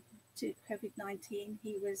cousin to COVID-19.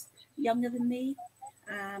 He was younger than me,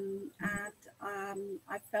 and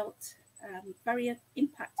I felt very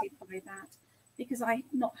impacted by that because I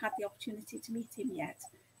had not had the opportunity to meet him yet.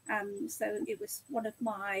 So it was one of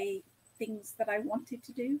my things that I wanted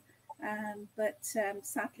to do, but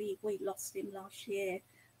sadly we lost him last year.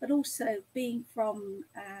 But also being from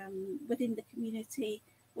within the community,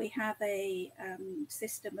 we have a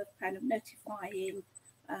system of kind of notifying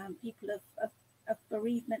people of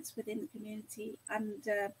bereavements within the community, and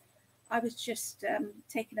I was just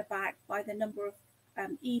taken aback by the number of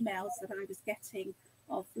emails that I was getting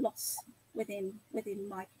of loss within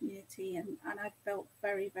my community, and I felt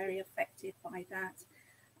very, very affected by that.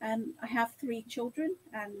 I have 3 children,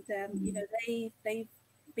 and you know, they've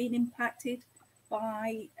been impacted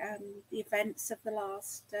by the events of the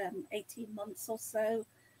last 18 months or so.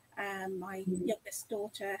 My youngest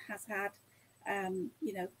daughter has had,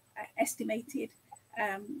 you know, estimated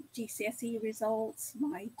GCSE results.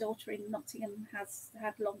 My daughter in Nottingham has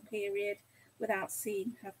had a long period without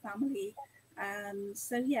seeing her family.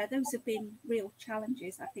 So yeah, those have been real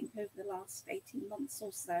challenges, I think, over the last 18 months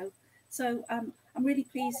or so. So I'm really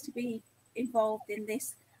pleased to be involved in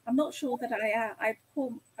this. I'm not sure that I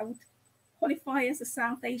would qualify as a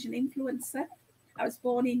South Asian influencer. I was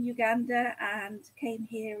born in Uganda and came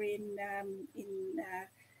here in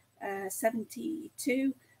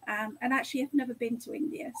 72, and actually I've never been to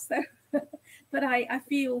India. So, but I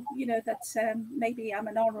feel, you know, that maybe I'm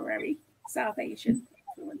an honorary South Asian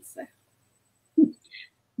influencer.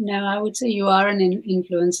 No, I would say you are an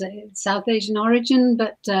influencer, South Asian origin,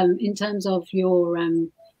 but in terms of your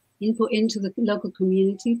input into the local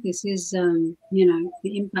community, this is, you know,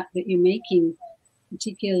 the impact that you're making,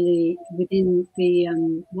 particularly within the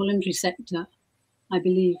voluntary sector. I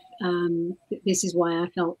believe this is why I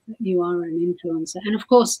felt that you are an influencer. And of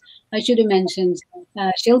course, I should have mentioned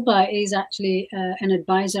Shilpa is actually an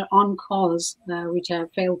advisor on cause, which I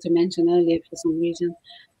failed to mention earlier for some reason.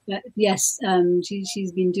 But yes,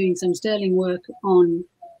 she's been doing some sterling work on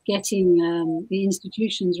getting the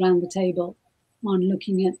institutions around the table on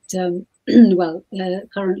looking at, well,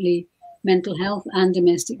 currently mental health and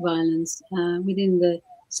domestic violence within the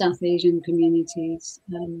South Asian communities.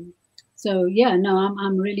 So yeah, no,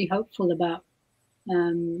 I'm really hopeful about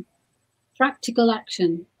practical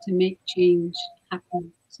action to make change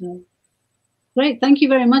happen. So great, thank you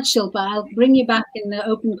very much, Shilpa. I'll bring you back in the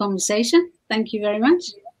open conversation. Thank you very much.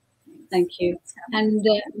 Thank you. And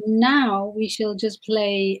now we shall just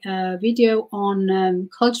play a video on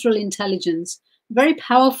cultural intelligence. Very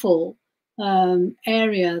powerful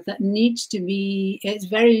area that needs to be, it's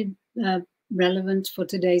very relevant for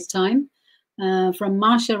today's time, from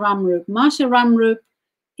Marsha Rajroop. Marsha Rajroop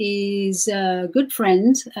is a good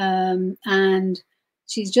friend, and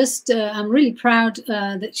she's just, I'm really proud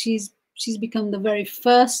that she's become the very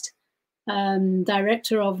first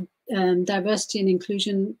director of diversity and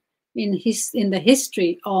inclusion in the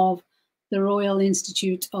history of the Royal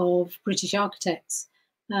Institute of British Architects.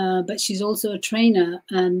 But she's also a trainer,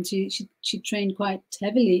 and she trained quite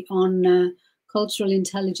heavily on cultural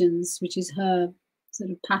intelligence, which is her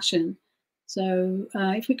sort of passion. So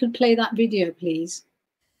if we could play that video, please.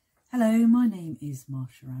 Hello, my name is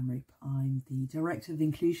Marsha Rajroop. I'm the Director of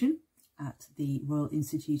Inclusion at the Royal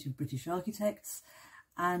Institute of British Architects,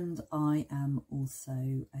 and I am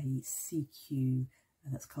also a CQ,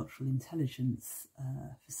 that's Cultural Intelligence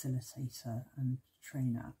facilitator and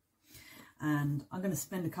trainer. And I'm going to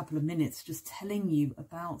spend a couple of minutes just telling you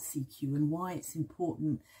about CQ and why it's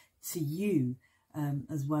important to you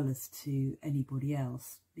as well as to anybody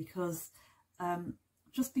else. Because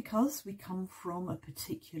just because we come from a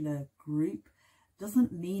particular group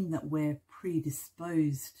doesn't mean that we're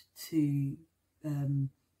predisposed to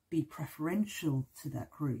be preferential to that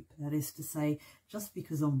group. That is to say, just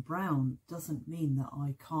because I'm brown doesn't mean that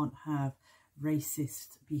I can't have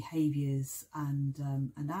racist behaviours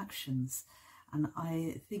and actions. And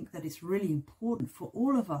I think that it's really important for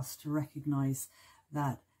all of us to recognise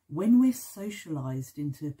that when we're socialized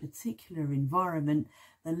into a particular environment,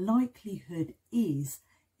 the likelihood is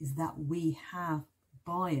that we have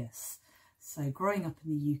bias. So growing up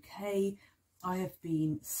in the UK, I have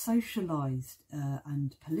been socialized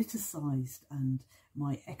and politicized, and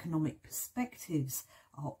my economic perspectives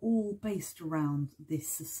are all based around this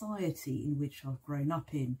society in which I've grown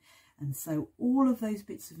up in. And so all of those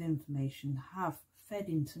bits of information have fed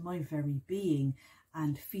into my very being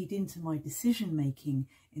and feed into my decision making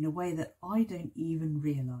in a way that I don't even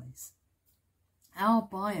realize. Our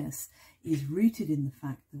bias is rooted in the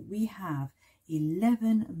fact that we have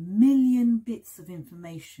 11 million bits of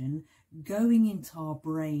information going into our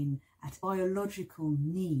brain at biological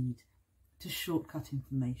need to shortcut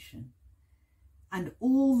information. And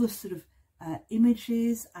all the sort of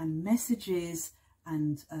images and messages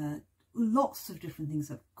and lots of different things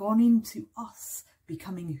that have gone into us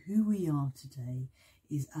becoming who we are today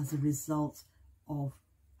is as a result of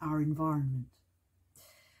our environment.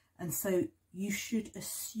 And so you should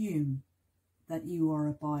assume that you are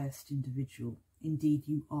a biased individual. Indeed,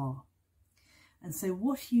 you are. And so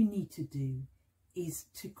what you need to do is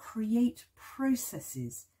to create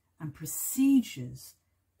processes and procedures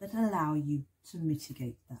that allow you to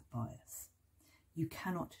mitigate that bias. You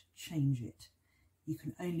cannot change it. You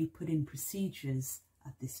can only put in procedures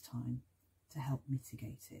at this time to help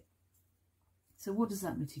mitigate it. So what does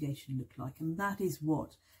that mitigation look like? And that is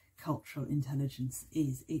what cultural intelligence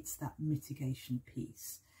is. It's that mitigation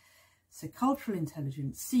piece. So cultural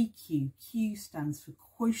intelligence, CQ, Q stands for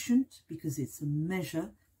quotient because it's a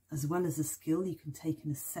measure as well as a skill. You can take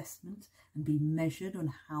an assessment and be measured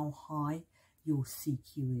on how high your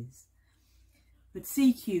CQ is. But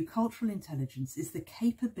CQ, cultural intelligence, is the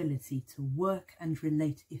capability to work and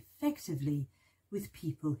relate effectively with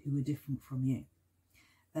people who are different from you.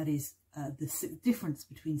 That is the difference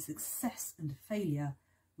between success and failure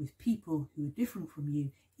with people who are different from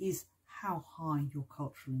you is how high your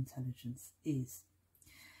cultural intelligence is.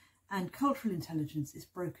 And cultural intelligence is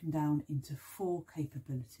broken down into 4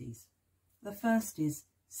 capabilities. The first is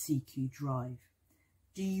CQ drive.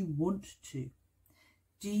 Do you want to?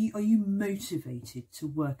 Are you motivated to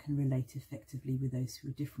work and relate effectively with those who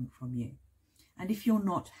are different from you? And if you're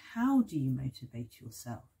not, how do you motivate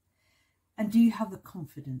yourself? And do you have the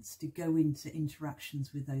confidence to go into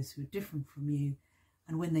interactions with those who are different from you?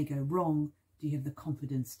 And when they go wrong, do you have the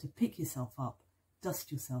confidence to pick yourself up,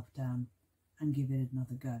 dust yourself down, and give it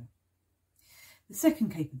another go? The second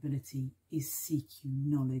capability is CQ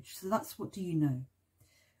knowledge. So that's what do you know?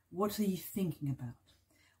 What are you thinking about?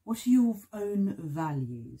 What are your own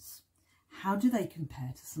values? How do they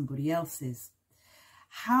compare to somebody else's?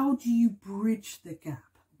 How do you bridge the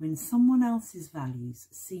gap when someone else's values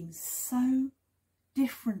seem so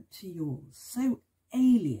different to yours, so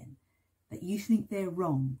alien that you think they're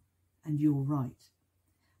wrong and you're right?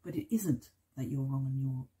 But it isn't that you're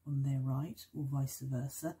wrong and they're right, or vice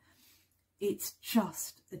versa. It's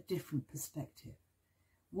just a different perspective.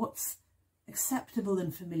 What's acceptable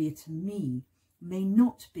and familiar to me may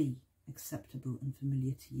not be acceptable and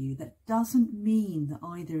familiar to you. That doesn't mean that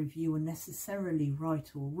either of you are necessarily right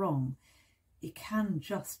or wrong. It can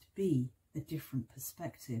just be a different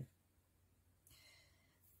perspective.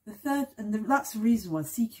 The third, and that's the reason why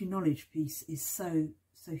CQ knowledge piece is so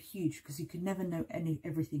huge, because you can never know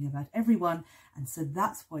everything about everyone, and so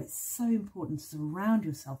that's why it's so important to surround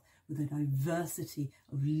yourself with a diversity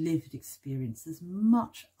of lived experience, as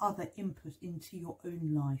much other input into your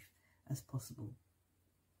own life as possible.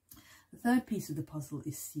 The third piece of the puzzle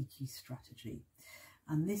is CQ strategy,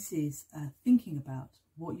 and this is thinking about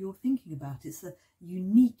what you're thinking about. It's a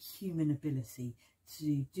unique human ability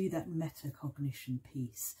to do that metacognition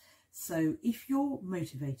piece. So if you're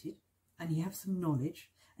motivated and you have some knowledge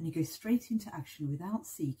and you go straight into action without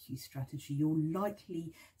CQ strategy, you're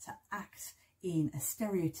likely to act in a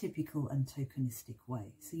stereotypical and tokenistic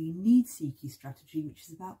way. So you need CQ strategy, which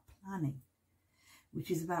is about planning,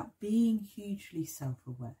 which is about being hugely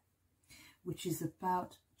self-aware, which is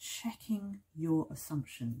about checking your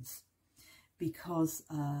assumptions. Because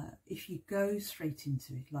if you go straight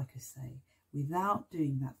into it, like I say, without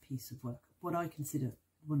doing that piece of work, what I consider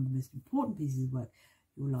one of the most important pieces of work,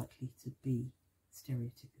 you're likely to be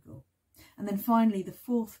stereotypical. And then finally, the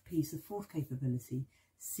fourth piece, the fourth capability,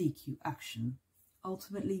 CQ action.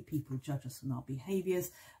 Ultimately, people judge us on our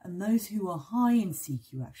behaviours, and those who are high in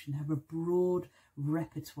CQ action have a broad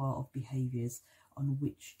repertoire of behaviours on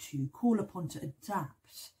which to call upon to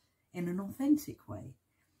adapt in an authentic way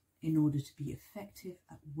in order to be effective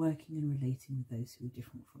at working and relating with those who are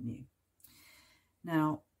different from you.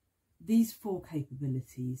 Now, these 4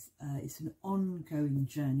 capabilities, it's an ongoing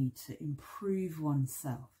journey to improve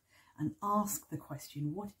oneself and ask the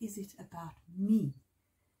question, what is it about me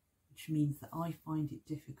which means that I find it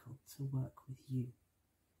difficult to work with you?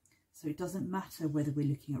 So it doesn't matter whether we're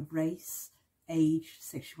looking at race, age,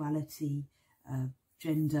 sexuality,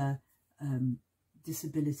 gender,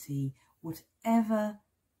 disability, whatever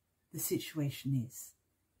the situation is.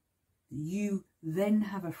 You then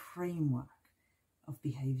have a framework of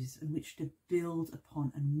behaviours in which to build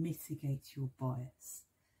upon and mitigate your bias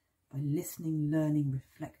by listening, learning,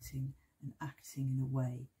 reflecting and acting in a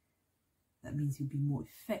way that means you'll be more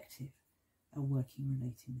effective at working and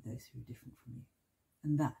relating with those who are different from you.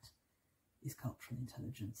 And that is cultural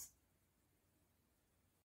intelligence.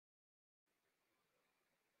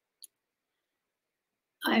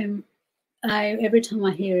 Every time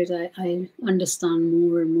I hear it, I understand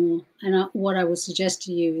more and more. And what I would suggest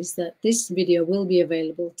to you is that this video will be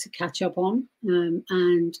available to catch up on,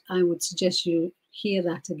 and I would suggest you hear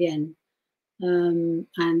that again. And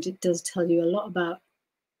it does tell you a lot about,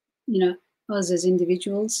 us as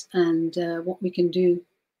individuals and what we can do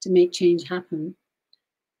to make change happen.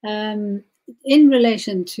 In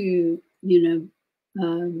relation to,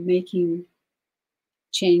 making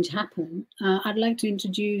change happen, I'd like to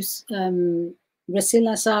introduce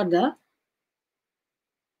Rasila Sarda.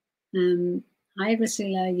 Hi,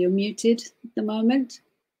 Rasila, you're muted at the moment.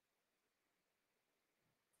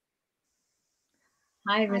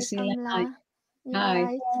 Hi, Rasila. Hi. Hi.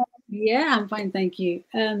 Right? Yeah, I'm fine, thank you.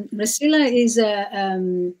 Rasila is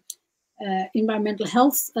a environmental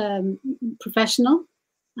health professional,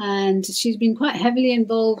 and she's been quite heavily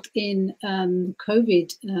involved in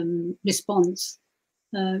COVID response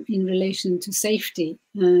in relation to safety.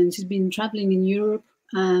 And she's been traveling in Europe.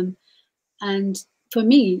 And for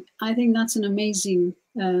me, I think that's an amazing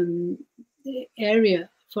area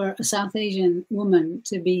for a South Asian woman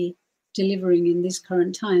to be delivering in these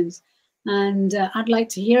current times. And I'd like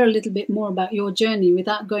to hear a little bit more about your journey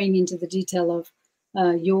without going into the detail of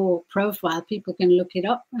your profile. People can look it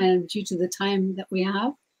up, and due to the time that we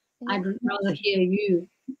have, yeah. I'd rather hear you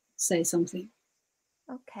say something.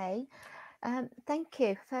 Okay. Thank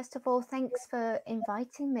you. First of all, thanks for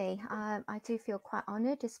inviting me. I do feel quite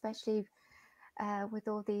honoured, especially with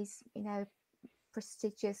all these,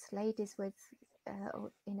 prestigious ladies with,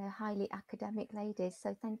 highly academic ladies.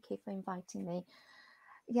 So thank you for inviting me.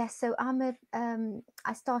 Yes, so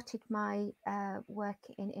I started my work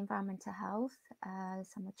in environmental health.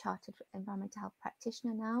 So I'm a chartered environmental health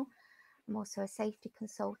practitioner now. I'm also a safety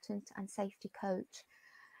consultant and safety coach.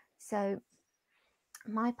 So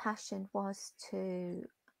my passion was to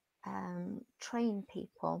train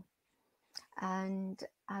people, and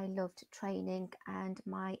I loved training, and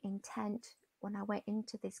my intent when I went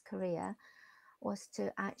into this career was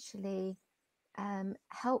to actually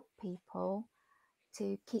help people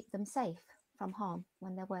to keep them safe from harm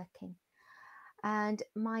when they're working. And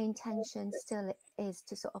my intention still is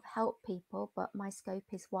to sort of help people, but my scope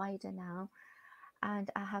is wider now, and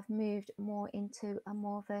I have moved more into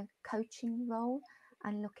more of a coaching role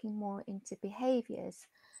and looking more into behaviours.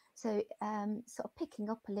 So sort of picking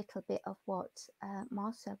up a little bit of what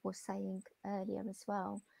Marsha was saying earlier as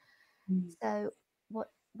well. So what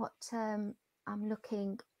I'm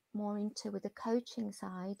looking more into with the coaching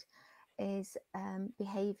side is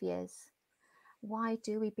behaviours. Why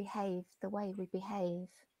do we behave the way we behave?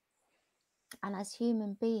 And as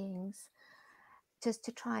human beings, just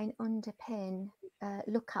to try and underpin,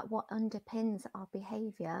 look at what underpins our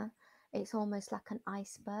behaviour, it's almost like an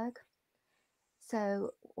iceberg.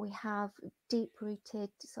 So we have deep-rooted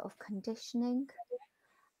sort of conditioning,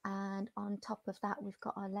 and on top of that we've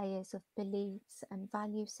got our layers of beliefs and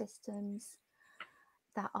value systems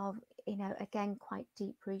that are, again, quite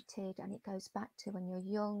deep-rooted, and it goes back to when you're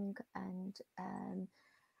young, and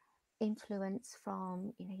influence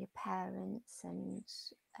from, your parents and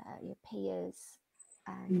your peers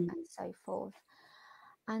and so forth.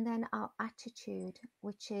 And then our attitude,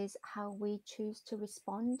 which is how we choose to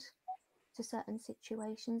respond to certain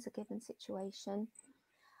situations, a given situation,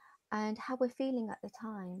 and how we're feeling at the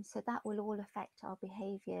time. So that will all affect our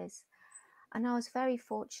behaviours. And I was very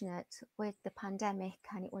fortunate with the pandemic,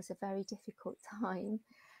 and it was a very difficult time,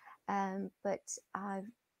 but I've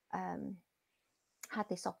had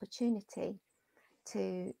this opportunity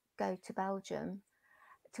to go to Belgium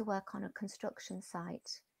to work on a construction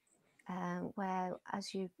site, where,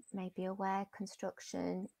 as you may be aware,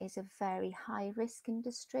 construction is a very high risk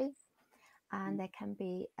industry, and there can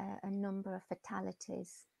be a number of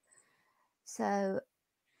fatalities. So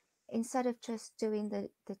instead of just doing the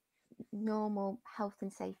normal health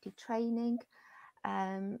and safety training,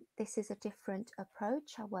 this is a different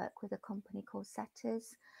approach. I work with a company called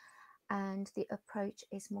Setters, and the approach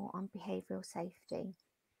is more on behavioural safety.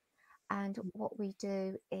 And what we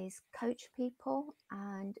do is coach people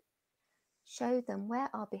and show them where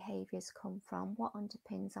our behaviours come from, what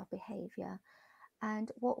underpins our behaviour,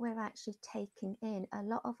 and what we're actually taking in. A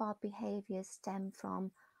lot of our behaviours stem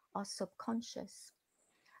from our subconscious.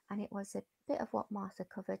 And it was a bit of what Martha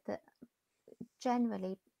covered, that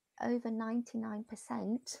generally over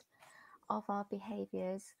 99% of our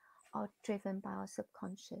behaviours are driven by our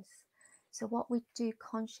subconscious. So what we do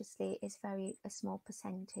consciously is a small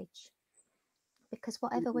percentage, because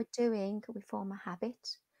whatever we're doing, we form a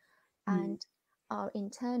habit, and our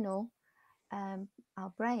internal,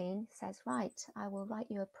 our brain says, right, I will write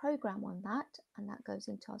you a program on that, and that goes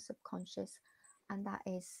into our subconscious, and that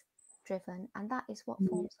is driven, and that is what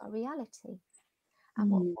forms our reality and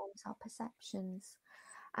what forms our perceptions.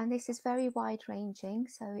 And this is very wide ranging,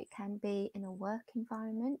 so it can be in a work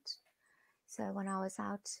environment. So when I was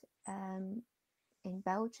out in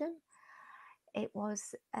Belgium, it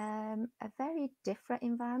was a very different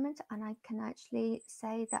environment, and I can actually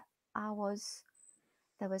say that there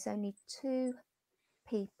was only 2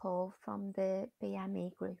 people from the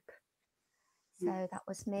BME group. So that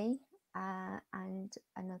was me and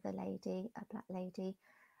another lady, a black lady,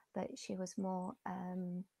 but she was more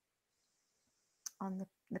on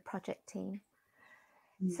the project team.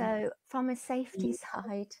 So from a safety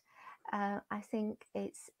side, I think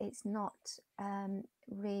it's not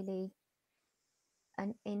really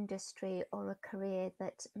an industry or a career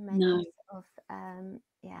that many of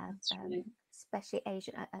especially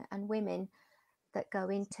Asian and women that go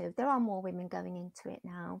into. There are more women going into it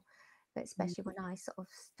now, but especially when I sort of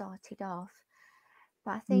started off.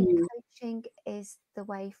 But I think coaching is the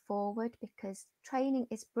way forward, because training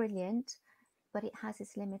is brilliant, but it has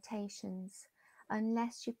its limitations.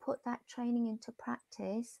 Unless you put that training into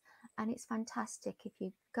practice, and it's fantastic if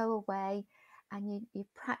you go away and you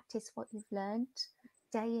practice what you've learned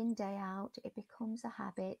day in, day out, it becomes a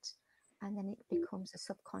habit, and then it becomes a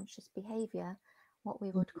subconscious behaviour, what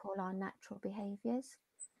we would call our natural behaviours.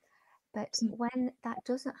 But when that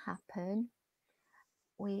doesn't happen,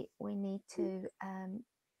 we need to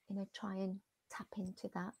try and tap into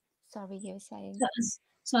that. Sorry, you were saying.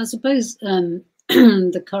 So I suppose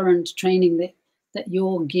the current training that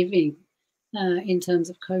you're giving in terms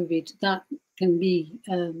of COVID, that can be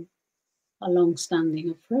a long-standing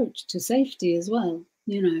approach to safety as well,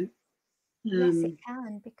 Yes, it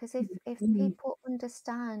can, because if people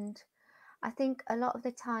understand, I think a lot of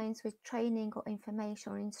the times with training or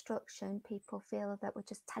information or instruction, people feel that we're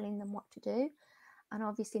just telling them what to do. And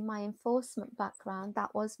obviously my enforcement background,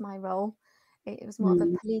 that was my role. It was more of a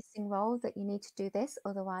policing role, that you need to do this,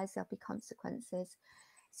 otherwise there'll be consequences.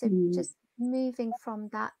 So just moving from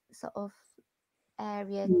that sort of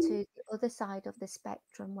area to the other side of the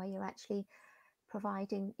spectrum, where you're actually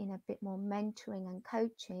providing a bit more mentoring and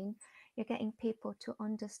coaching, you're getting people to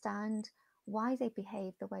understand why they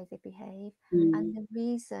behave the way they behave and the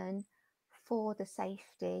reason for the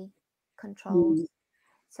safety controls.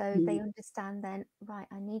 So they understand then, right,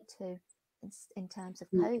 I need to, in terms of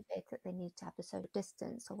COVID, that they need to have the social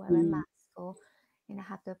distance or wear a mask, or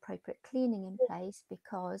have the appropriate cleaning in place,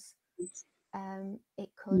 because it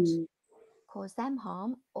could cause them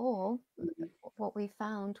harm, or what we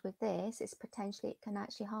found with this is potentially it can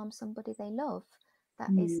actually harm somebody they love that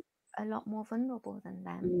is a lot more vulnerable than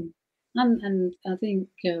them. And I think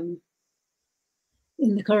in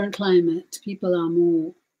the current climate, people are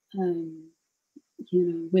more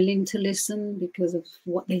willing to listen because of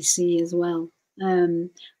what they see as well.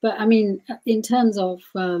 But I mean, in terms of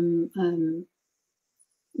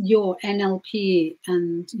your NLP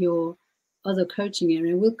and your other coaching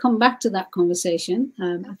area, we'll come back to that conversation.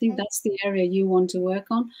 I think that's the area you want to work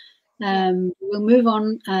on. We'll move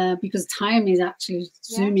on because time is actually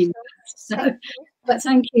zooming. So, but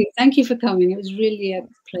thank you for coming. It was really a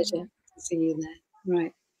pleasure to see you there.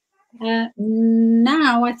 Right.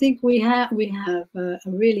 Now I think we have a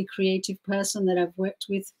really creative person that I've worked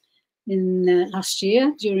with in last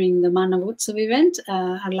year during the Manavotsav event.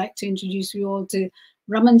 I'd like to introduce you all to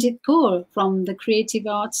Ramanjit Kaur from the Creative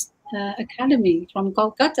Arts Academy from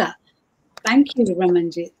Kolkata. Thank you,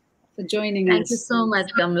 Ramanjit, for joining us. Thank you so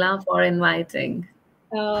much, Kamla, for inviting.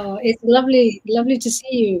 It's lovely to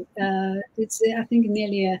see you. It's I think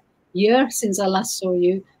nearly a year since I last saw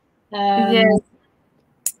you. Yes.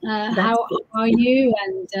 How are you,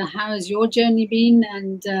 and how has your journey been?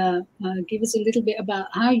 And give us a little bit about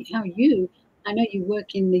how you. I know you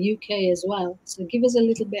work in the UK as well, so give us a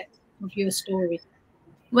little bit of your story.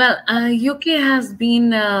 Well, UK has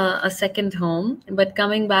been a second home, but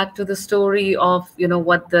coming back to the story of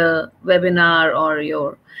what the webinar or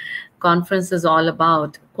your conference is all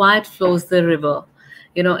about. Quiet flows the river.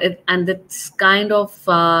 And it's kind of,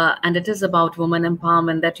 and it is about women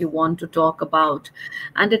empowerment that you want to talk about.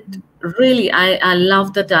 And it really, I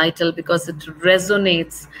love the title because it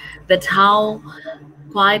resonates that how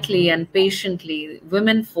quietly and patiently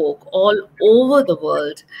women folk all over the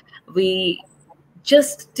world, we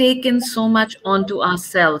just take in so much onto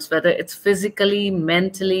ourselves, whether it's physically,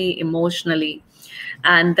 mentally, emotionally.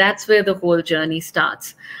 And that's where the whole journey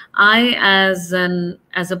starts. I, as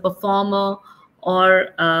a performer or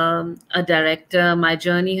a director, my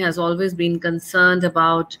journey has always been concerned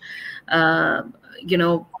about,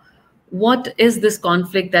 what is this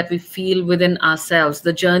conflict that we feel within ourselves,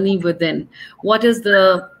 the journey within? What is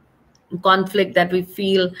the conflict that we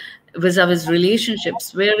feel vis-a-vis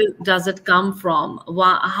relationships? Where does it come from?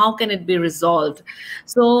 How can it be resolved?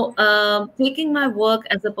 So taking my work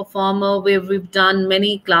as a performer, where we've done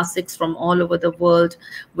many classics from all over the world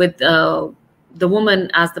with the woman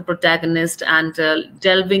as the protagonist, and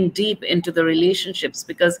delving deep into the relationships,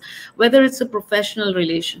 because whether it's a professional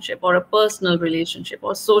relationship or a personal relationship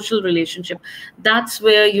or social relationship, that's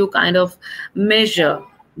where you kind of measure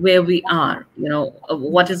where we are,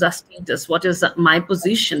 what is our status, what is my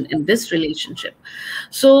position in this relationship.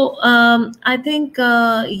 So I think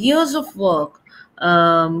years of work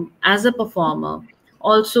as a performer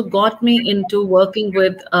also got me into working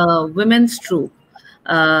with women's troupe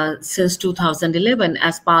since 2011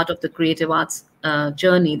 as part of the creative arts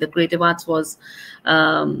journey. The creative arts was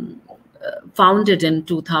founded in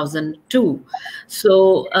 2002.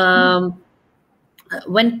 So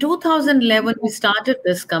when 2011 we started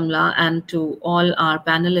this, Kamla, and to all our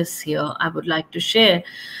panelists here, I would like to share,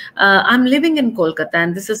 I'm living in Kolkata,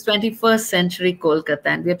 and this is 21st century Kolkata,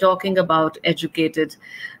 and we're talking about educated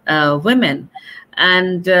women.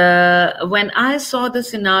 And when I saw the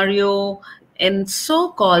scenario in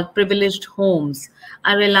so-called privileged homes,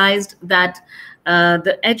 I realized that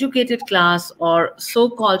the educated class or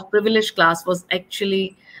so-called privileged class was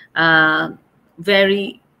actually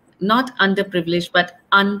very not underprivileged, but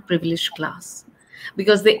unprivileged class,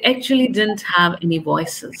 because they actually didn't have any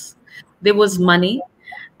voices. There was money,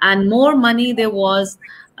 and more money there was,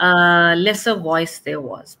 lesser voice there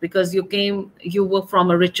was, because you were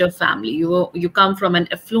from a richer family, you come from an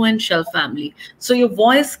affluential family, so your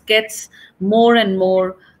voice gets more and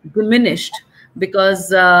more diminished,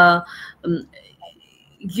 because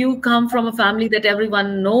you come from a family that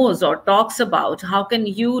everyone knows or talks about. How can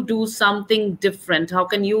you do something different? How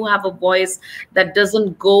can you have a voice that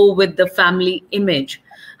doesn't go with the family image?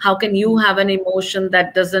 How can you have an emotion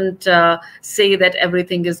that doesn't say that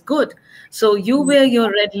everything is good? So you wear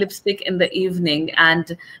your red lipstick in the evening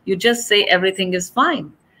and you just say everything is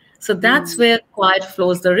fine. So that's where quiet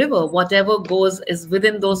flows the river. Whatever goes is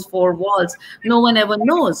within those four walls. No one ever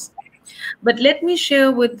knows. But let me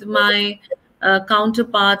share with my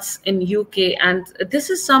counterparts in UK, and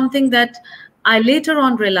this is something that I later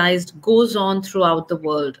on realized goes on throughout the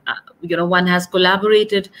world. One has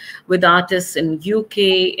collaborated with artists in UK,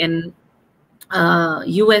 in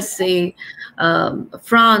USA,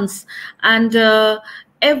 France, and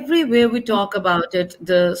everywhere we talk about it,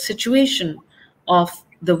 the situation of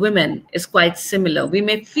the women is quite similar. We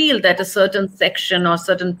may feel that a certain section or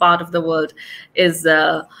certain part of the world is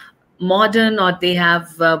modern, or they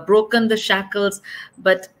have broken the shackles,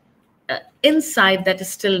 but inside that is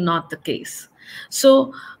still not the case.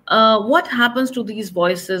 So what happens to these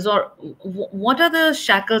voices, or what are the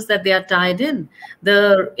shackles that they are tied in?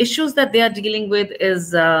 The issues that they are dealing with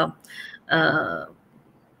is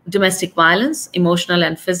domestic violence, emotional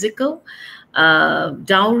and physical,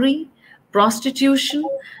 dowry, prostitution,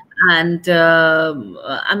 and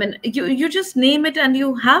I mean, you just name it and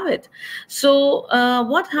you have it. So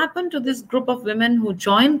what happened to this group of women who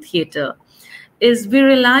joined theater is we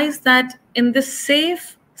realized that in this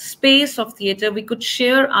safe space of theater, we could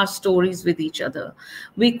share our stories with each other.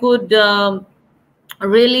 We could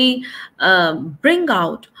really bring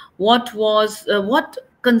out what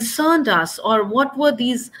concerned us, or what were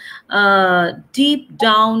these deep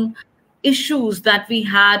down issues that we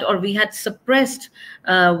had, or we had suppressed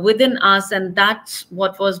within us, and that's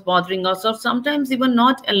what was bothering us, or sometimes even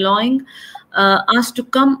not allowing us to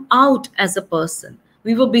come out as a person.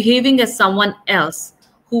 We were behaving as someone else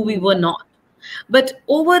who we were not. But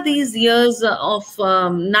over these years of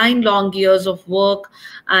 9 long years of work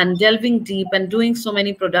and delving deep and doing so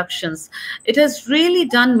many productions, it has really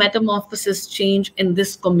done metamorphosis change in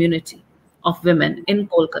this community of women in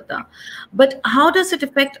Kolkata. But how does it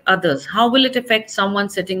affect others? How will it affect someone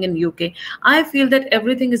sitting in UK? I feel that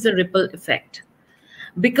everything is a ripple effect,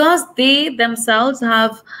 because they themselves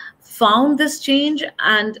have found this change,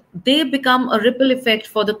 and they become a ripple effect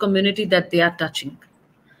for the community that they are touching.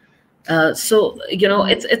 So, you know,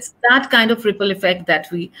 it's that kind of ripple effect that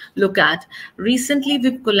we look at. Recently,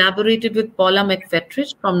 we've collaborated with Paula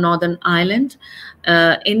McFetrich from Northern Ireland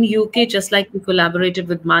in UK, just like we collaborated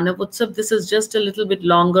with Manav Utsav. This is just a little bit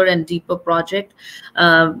longer and deeper project,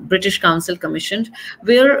 British Council commissioned,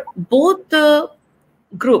 where both the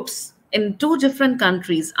groups in 2 different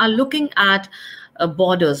countries are looking at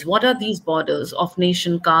borders. What are these borders of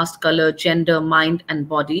nation, caste, color, gender, mind, and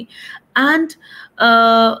body? And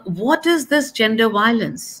what is this gender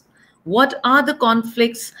violence? What are the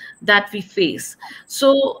conflicts that we face?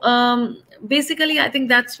 So basically, I think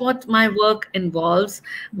that's what my work involves.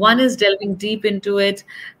 One is delving deep into it,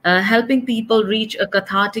 helping people reach a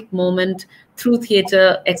cathartic moment through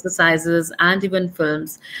theater exercises and even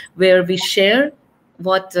films, where we share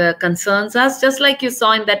what concerns us, just like you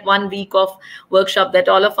saw in that 1 week of workshop that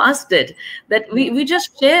all of us did, that we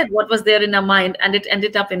just shared what was there in our mind, and it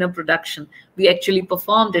ended up in a production. We actually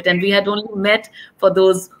performed it, and we had only met for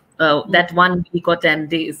those that 1 week or 10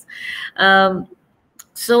 days. I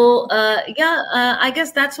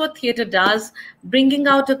guess that's what theater does, bringing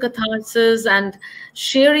out a catharsis and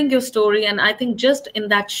sharing your story. And I think just in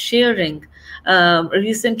that sharing,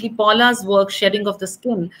 recently Paula's work, Shedding of the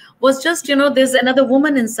Skin, was just, you know, there's another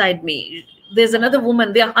woman inside me. There's another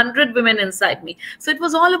woman. There are 100 women inside me. So it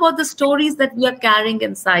was all about the stories that we are carrying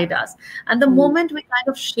inside us. And the moment we kind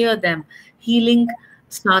of share them, healing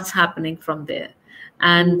starts happening from there.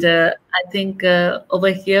 And I think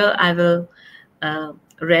over here, I will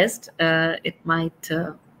rest. It might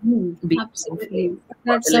be absolutely.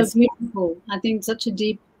 That's so beautiful. I think such a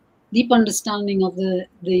deep understanding of the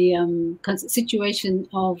situation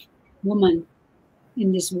of woman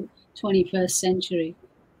in this 21st century.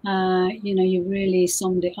 You know, you really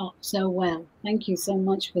summed it up so well. Thank you so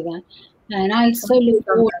much for that. And I so look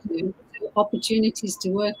forward to opportunities to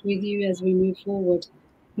work with you as we move forward.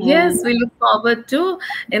 Yes, we look forward to.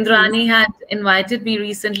 Indrani had invited me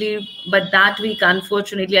recently, but that week,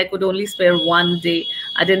 unfortunately, I could only spare 1 day.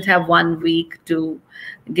 I didn't have 1 week to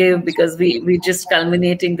give, because we just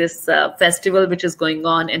culminating this festival which is going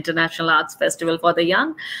on, International Arts Festival for the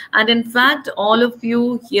Young. And in fact, all of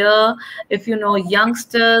you here, if you know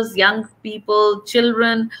youngsters, young people,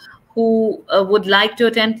 children who would like to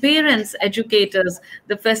attend, parents, educators,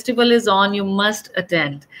 the festival is on, you must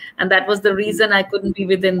attend. And that was the reason I couldn't be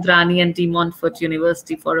with Indrani and De Montfort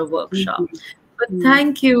University for a workshop. But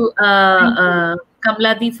thank you,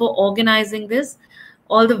 Kamladi, for organizing this.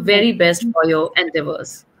 All the very best for your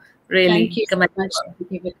endeavors. Really, thank you so much. Thank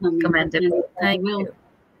you for coming. Commendable. Thank you.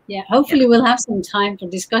 Yeah, hopefully we'll have some time for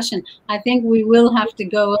discussion. I think we will have to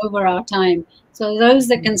go over our time. So those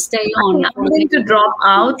that can stay on. I'm going to drop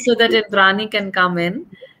out so that Indrani can come in,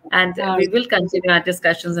 and we will continue our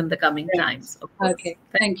discussions in the coming times. Okay,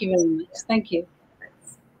 thank you very much. Thank you.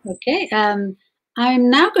 Okay, I'm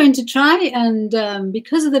now going to try and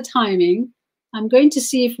because of the timing, I'm going to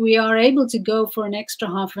see if we are able to go for an extra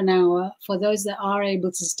half an hour for those that are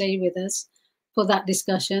able to stay with us for that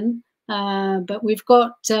discussion. But we've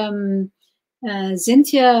got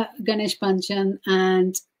Cynthia Ganesh Panchan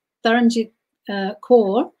and Taranjit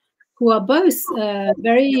Kaur, who are both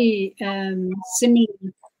very similar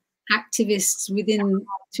activists within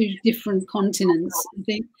 2 different continents, I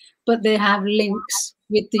think, but they have links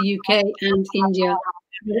with the UK and India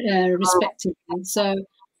respectively. So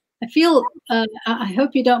I feel, I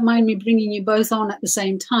hope you don't mind me bringing you both on at the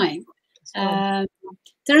same time.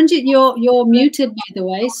 Taranjit, you're muted, by the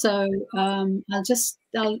way, so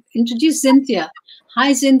I'll introduce Cynthia.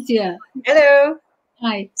 Hi, Cynthia. Hello.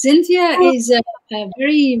 Hi. Cynthia is a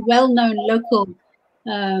very well-known local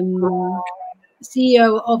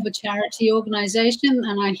CEO of a charity organization,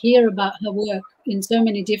 and I hear about her work in so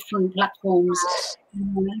many different platforms.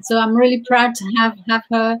 So I'm really proud to have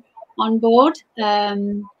her on board.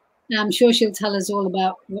 I'm sure she'll tell us all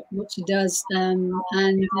about what she does. And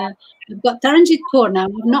I've got Taranjit Kaur now.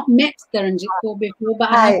 I've not met Taranjit Kaur before, but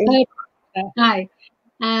I've heard her. Hi.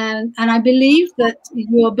 And I believe that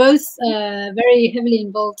you are both very heavily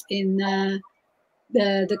involved in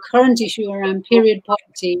the current issue around period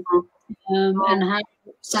poverty and how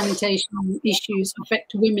sanitation issues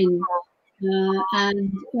affect women.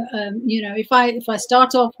 You know, if I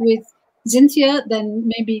start off with Cynthia, then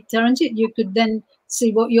maybe Taranjit, you could then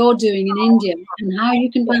see what you're doing in India and how you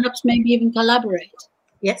can perhaps maybe even collaborate.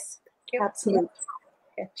 Yes, absolutely.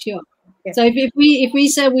 Yeah. Sure. Yeah. So if we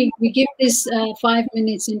say we give this 5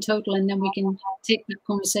 minutes in total, and then we can take that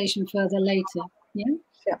conversation further later. Yeah.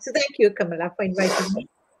 Sure. So thank you, Kamala, for inviting me.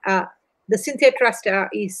 the Cynthia Trust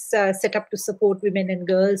is set up to support women and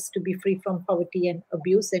girls to be free from poverty and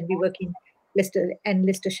abuse, and we work in Leicester and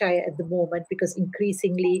Leicestershire at the moment because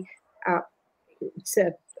increasingly it's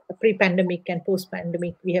pre-pandemic and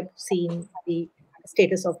post-pandemic we have seen the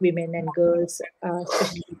status of women and girls,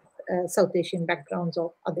 especially South Asian backgrounds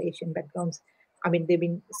or other Asian backgrounds. I mean, they've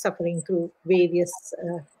been suffering through various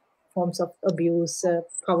forms of abuse,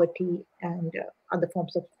 poverty, and other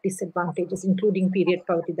forms of disadvantages, including period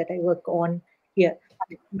poverty that I work on here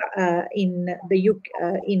in the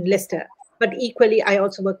UK, in Leicester. But equally, I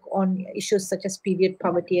also work on issues such as period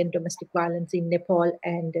poverty and domestic violence in Nepal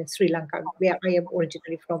and Sri Lanka, where I am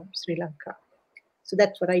originally from Sri Lanka. So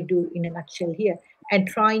that's what I do in a nutshell here. And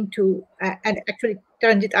trying to, and actually,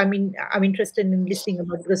 Taranjit, I'm interested in listening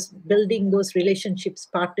about this, building those relationships,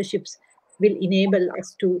 partnerships will enable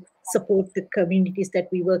us to support the communities that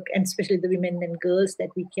we work, and especially the women and girls that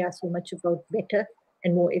we care so much about better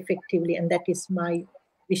and more effectively. And that is my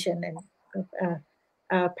vision and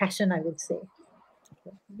passion, I would say.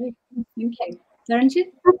 Thank you.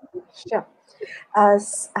 Taranjit? Sure.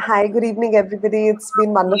 Hi, good evening, everybody. It's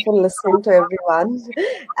been wonderful listening to everyone.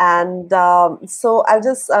 And so I'll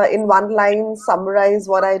just, in one line, summarize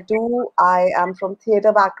what I do. I am from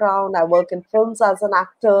theatre background. I work in films as an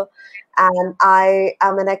actor, and I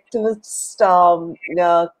am an activist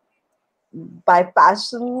by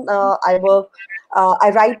passion.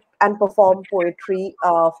 I write and perform poetry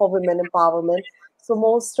for women empowerment. So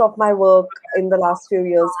most of my work in the last few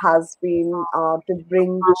years has been to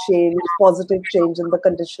bring change, positive change in the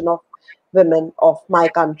condition of women of my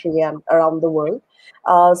country and around the world.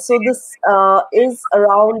 So this is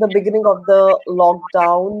around the beginning of the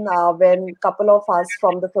lockdown when a couple of us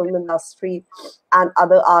from the film industry and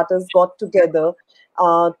other artists got together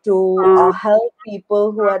to help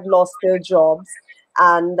people who had lost their jobs.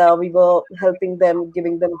 And we were helping them,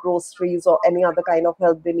 giving them groceries or any other kind of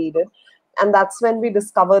help they needed. And that's when we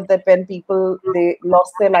discovered that when people, they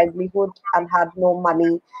lost their livelihood and had no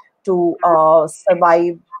money to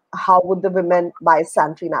survive, how would the women buy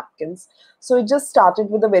sanitary napkins? So it just started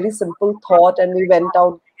with a very simple thought, and we went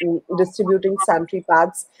out distributing sanitary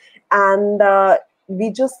pads. And we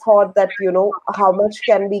just thought that, you know, how much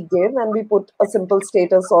can we give? And we put a simple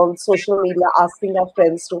status on social media asking our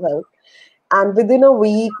friends to help. And within a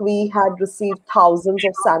week, we had received thousands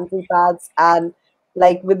of sanitary pads, and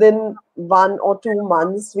like within 1 or 2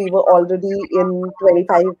 months, we were already in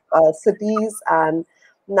 25 cities, and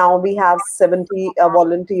now we have 70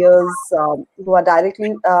 volunteers who are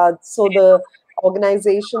directly. So the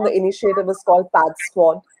organization, the initiative is called Pad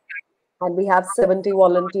Squad, and we have 70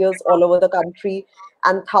 volunteers all over the country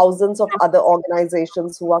and thousands of other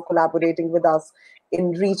organizations who are collaborating with us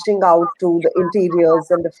in reaching out to the interiors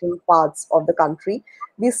and different parts of the country.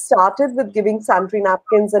 We started with giving sanitary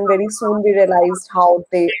napkins, and very soon we realized how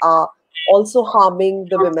they are also harming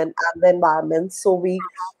the women and the environment. So we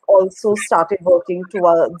also started working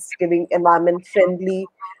towards giving environment-friendly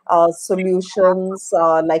solutions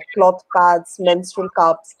like cloth pads, menstrual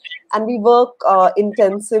cups, and we work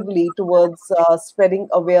intensively towards spreading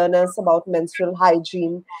awareness about menstrual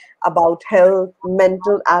hygiene, about health,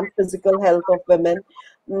 mental and physical health of women.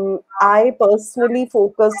 I personally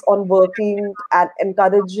focus on working and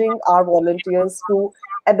encouraging our volunteers to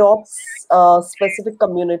adopt specific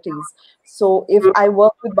communities. So if I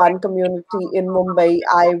work with one community in Mumbai,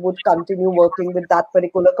 I would continue working with that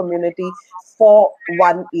particular community for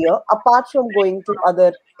 1 year, apart from going to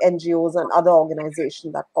other NGOs and other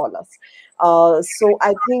organizations that call us. So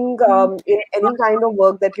I think in any kind of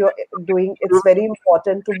work that you're doing, it's very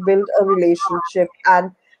important to build a relationship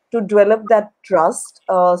and to develop that trust.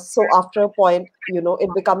 So after a point, you know, it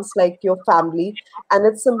becomes like your family, and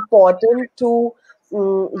it's important to,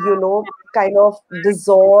 you know, kind of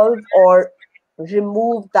dissolve or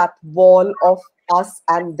remove that wall of us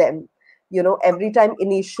and them. You know, every time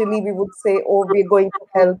initially we would say, oh, we're going to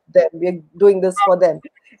help them, we're doing this for them.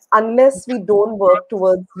 Unless we don't work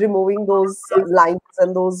towards removing those lines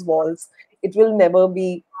and those walls, it will never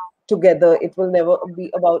be together. It will never be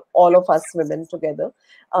about all of us women together.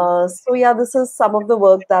 So yeah, this is some of the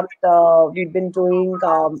work that we've been doing.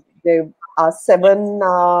 There are 7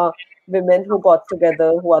 women who got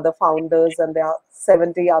together, who are the founders, and there are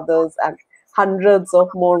 70 others and hundreds of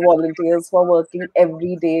more volunteers who are working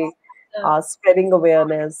every day, spreading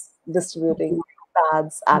awareness, distributing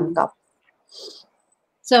pads and cups.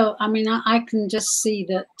 So, I mean, I can just see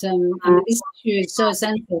that I mean, this issue is so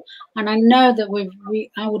essential, and I know that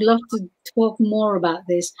I would love to talk more about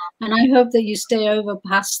this, and I hope that you stay over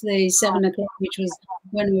past the 7 o'clock, which was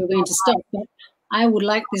when we were going to stop. But I would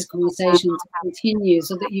like this conversation to continue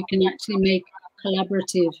so that you can actually make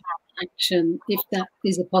collaborative action if that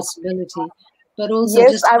is a possibility. But also,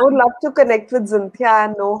 yes, just I would love to connect with Zinthia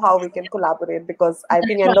and know how we can collaborate, because I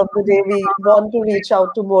think end of the day we want to reach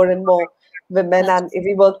out to more and more women, and if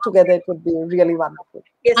we work together, it would be really wonderful.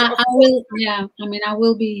 Yes, I will. Yeah, I mean, I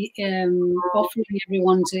will be offering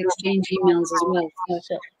everyone to exchange emails as well. So,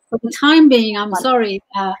 Sure. for the time being, I'm sorry.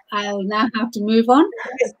 I'll now have to move on.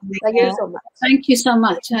 Thank you so much. Thank you so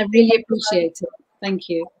much. I really appreciate it. Thank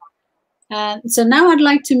you. So now I'd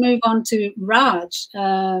like to move on to Raj.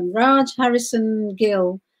 Raj Harrison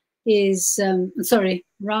Gill is,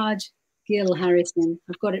 Raj Gill Harrison.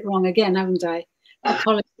 I've got it wrong again, haven't I?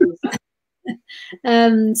 Apologies.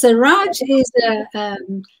 So Raj is a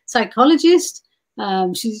psychologist.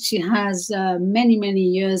 She has many, many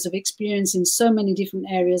years of experience in so many different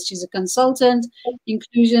areas. She's a consultant,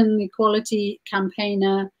 inclusion, equality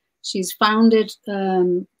campaigner. She's founded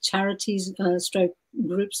charities, stroke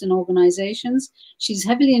groups and organizations. She's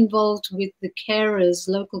heavily involved with the carers,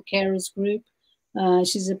 local carers group.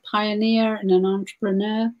 She's a pioneer and an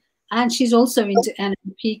entrepreneur, and she's also into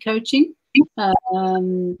NLP coaching.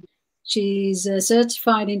 She's a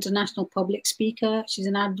certified international public speaker. She's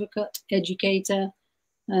an advocate, educator,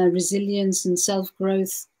 resilience and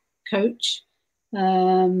self-growth coach,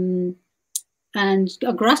 and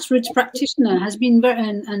a grassroots practitioner, has been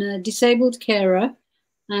and a disabled carer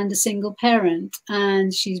and a single parent.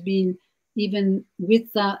 And she's been, even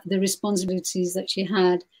with that, the responsibilities that she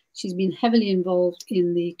had, she's been heavily involved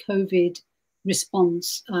in the COVID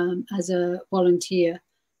response as a volunteer.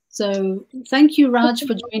 So thank you, Raj,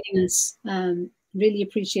 for joining us. Really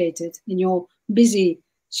appreciate it in your busy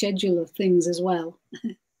schedule of things as well.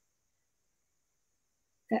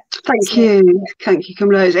 Thank you,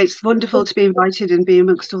 Kamala. It's wonderful to be invited and be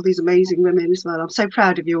amongst all these amazing women as well. I'm so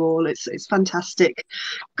proud of you all. It's fantastic.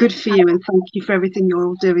 Good for you, and thank you for everything you're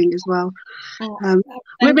all doing as well.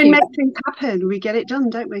 Women make things happen. We get it done,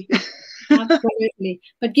 don't we? Absolutely.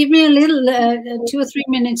 But give me a little 2 or 3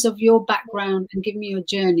 minutes of your background and give me your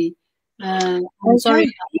journey. I'm sorry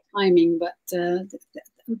about the timing, but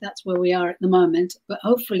that's where we are at the moment. But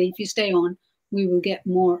hopefully, if you stay on, we will get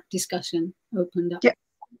more discussion opened up. Yeah.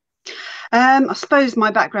 I suppose my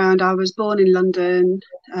background, I was born in London.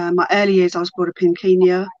 My early years, I was brought up in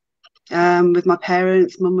Kenya with my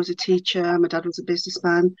parents. Mum was a teacher, my dad was a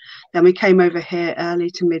businessman. Then we came over here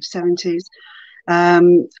early to mid-70s.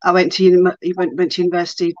 I went to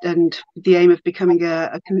university, and with the aim of becoming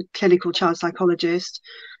a clinical child psychologist.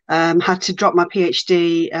 Had to drop my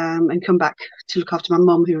PhD and come back to look after my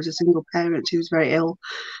mum, who was a single parent who was very ill.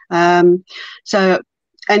 So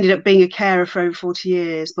ended up being a carer for over 40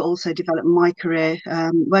 years, but also developed my career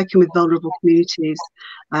working with vulnerable communities,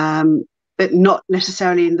 but not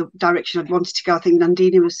necessarily in the direction I'd wanted to go. I think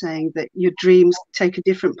Nandini was saying that your dreams take a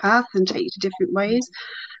different path and take you to different ways.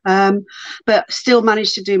 But still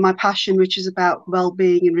managed to do my passion, which is about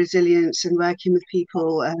well-being and resilience and working with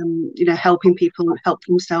people, helping people help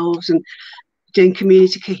themselves, and doing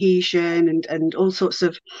community cohesion and all sorts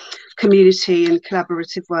of community and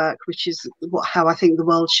collaborative work, which is how I think the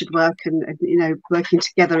world should work. And working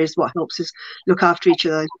together is what helps us look after each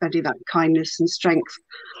other, spreading that kindness and strength.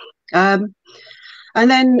 And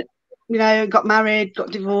then got married,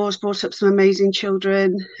 got divorced, brought up some amazing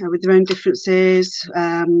children with their own differences,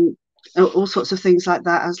 all sorts of things like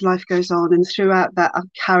that as life goes on. And throughout that,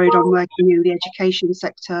 I've carried on working in the education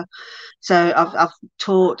sector. So I've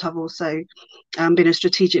taught, I've also been a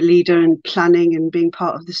strategic leader and planning, and being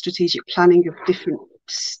part of the strategic planning of different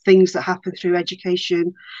things that happen through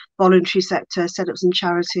education, voluntary sector, set up some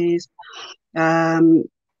charities, and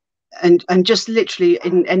just literally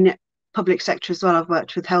in public sector as well. I've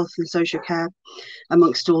worked with health and social care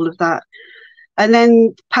amongst all of that. And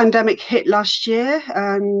then pandemic hit last year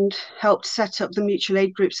and helped set up the mutual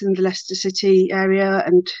aid groups in the Leicester City area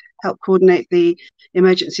and help coordinate the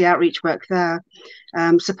emergency outreach work there,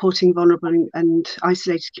 supporting vulnerable and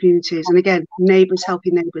isolated communities. And again, neighbours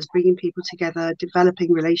helping neighbours, bringing people together,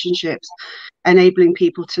 developing relationships, enabling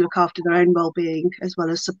people to look after their own well-being as well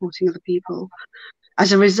as supporting other people.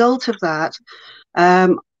 As a result of that,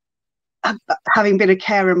 having been a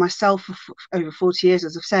carer myself for over 40 years,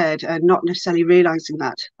 as I've said, and not necessarily realising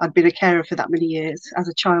that I'd been a carer for that many years as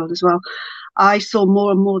a child as well, I saw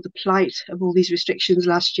more and more the plight of all these restrictions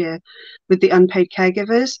last year with the unpaid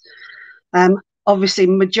caregivers. Obviously,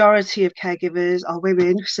 majority of caregivers are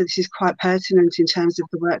women, so this is quite pertinent in terms of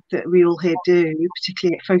the work that we all here do,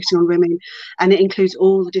 particularly focusing on women. And it includes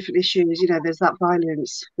all the different issues. There's that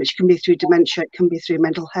violence, which can be through dementia, it can be through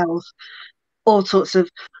mental health, all sorts of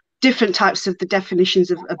different types of the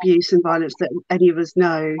definitions of abuse and violence that any of us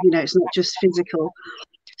know. It's not just physical.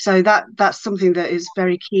 So that's something that is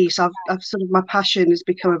very key. So I've sort of, my passion has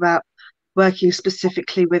become about working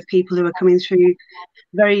specifically with people who are coming through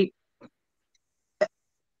very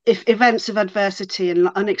events of adversity and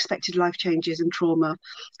unexpected life changes and trauma,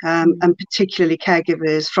 and particularly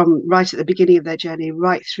caregivers from right at the beginning of their journey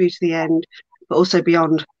right through to the end, but also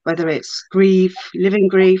beyond, whether it's grief, living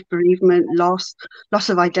grief, bereavement, loss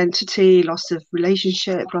of identity, loss of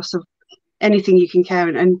relationship, loss of anything you can care,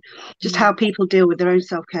 and just how people deal with their own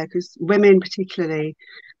self-care, because women particularly,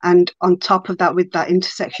 and on top of that, with that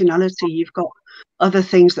intersectionality, you've got other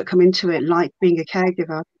things that come into it, like being a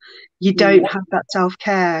caregiver. You don't have that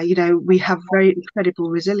self-care. You know, we have very incredible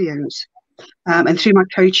resilience, and through my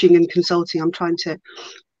coaching and consulting, I'm trying to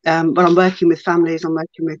when I'm working with families, I'm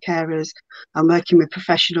working with carers, I'm working with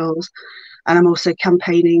professionals, and I'm also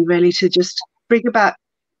campaigning really to just bring about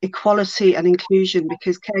equality and inclusion,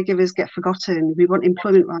 because caregivers get forgotten. We want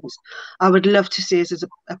employment rights. I would love to see us as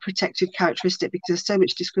a protected characteristic, because there's so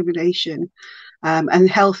much discrimination, and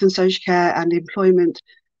health and social care and employment.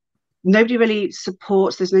 Nobody really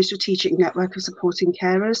supports. There's no strategic network of supporting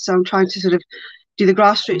carers. So I'm trying to sort of do the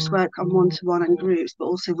grassroots work on one-to-one and groups, but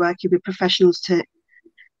also working with professionals to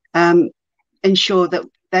ensure that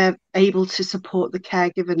they're able to support the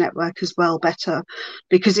caregiver network as well better,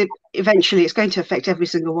 because eventually it's going to affect every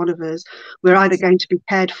single one of us. We're either going to be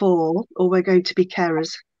cared for or we're going to be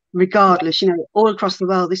carers, regardless, you know, all across the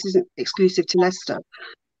world. This isn't exclusive to Leicester.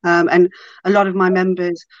 And a lot of my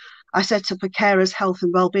members, I set up a carers health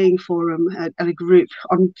and wellbeing forum and a group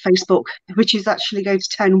on Facebook, which is actually going to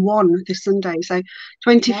turn 1 this Sunday. So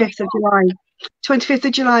 25th of July. 25th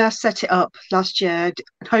of July, I set it up last year.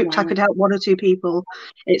 Hoped I could help 1 or 2 people.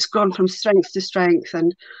 It's gone from strength to strength,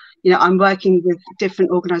 and you know, I'm working with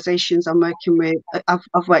different organisations. I'm working with.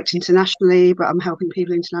 I've worked internationally, but I'm helping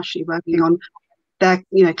people internationally, working on their,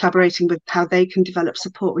 you know, collaborating with how they can develop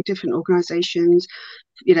support with different organisations.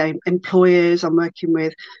 You know, employers. I'm working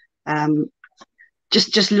with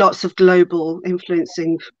just lots of global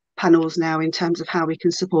influencing panels now in terms of how we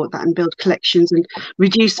can support that and build collections and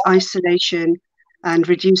reduce isolation and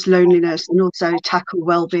reduce loneliness, and also tackle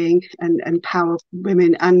well-being and empower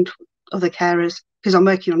women and other carers, because I'm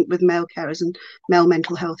working with male carers, and male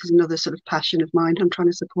mental health is another sort of passion of mine I'm trying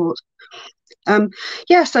to support.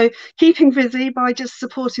 Yeah, so keeping busy by just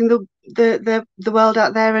supporting the world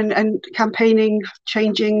out there, and campaigning,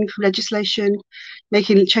 changing legislation,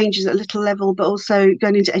 making changes at a little level, but also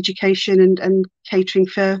going into education and catering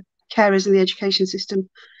for carers in the education system,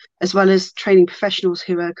 as well as training professionals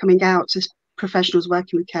who are coming out as professionals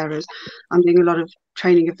working with carers. I'm doing a lot of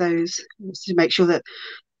training of those to make sure that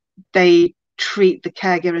they treat the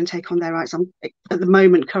caregiver and take on their rights. I'm at the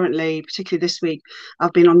moment, currently, particularly this week,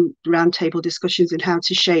 I've been on roundtable discussions in how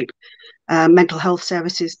to shape mental health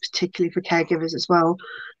services, particularly for caregivers as well,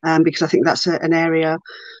 because I think that's an area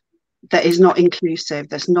that is not inclusive,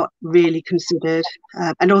 that's not really considered,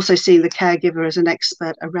 and also seeing the caregiver as an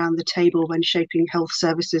expert around the table when shaping health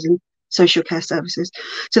services and social care services.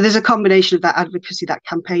 So there's a combination of that advocacy, that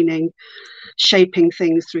campaigning, shaping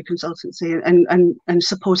things through consultancy, and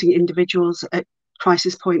supporting individuals at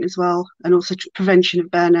crisis point as well, and also prevention of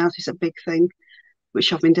burnout is a big thing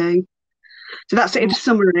which I've been doing. So that's it in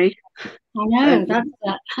summary. I know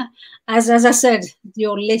that's as I said,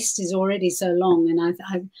 your list is already so long, and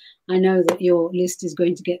I know that your list is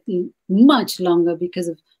going to get much longer because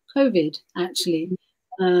of COVID. Actually,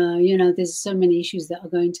 you know, there's so many issues that are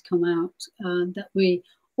going to come out that we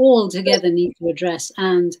all together need to address.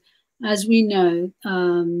 And as we know,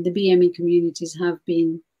 the BME communities have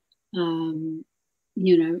been, you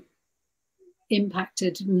know,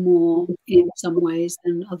 impacted more in some ways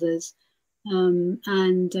than others.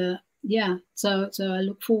 Yeah, so I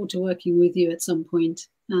look forward to working with you at some point.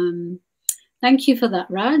 Thank you for that,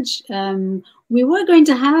 Raj. We were going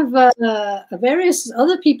to have various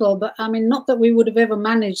other people, but I mean, not that we would have ever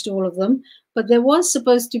managed all of them, but there was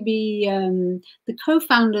supposed to be the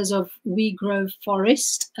co-founders of We Grow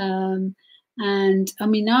Forest, and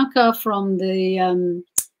Aminaka from the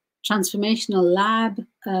Transformational Lab.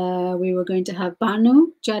 We were going to have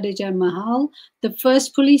Banu Jadeja Mahal, the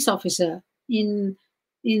first police officer in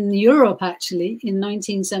Europe, actually, in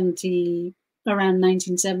 1970, around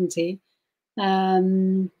 1970.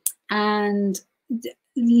 And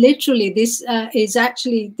literally, this is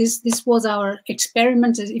actually, this was our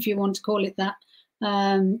experiment, if you want to call it that,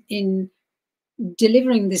 in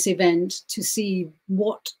delivering this event to see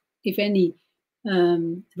what, if any,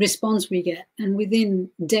 response we get. And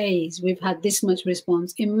within days, we've had this much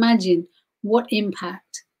response. Imagine what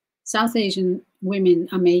impact South Asian women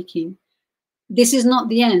are making. This is not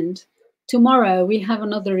the end. Tomorrow we have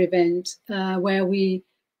another event where we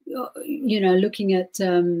looking at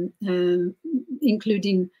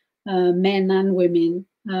including men and women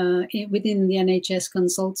within the NHS,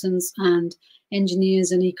 consultants and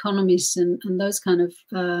engineers and economists and those kind of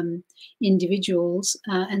individuals.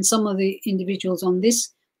 And some of the individuals on this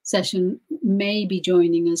session may be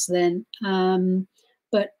joining us then.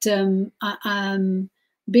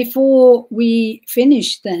 Before we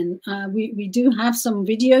finish then, we do have some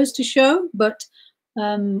videos to show, but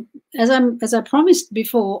as I promised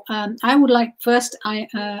before, I would like first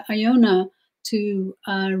Iona to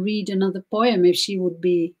read another poem, if she would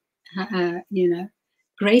be,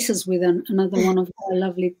 grace us with another one of her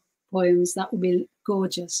lovely poems. That would be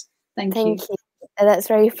gorgeous. Thank you. That's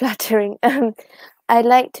very flattering. I'd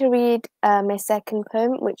like to read my second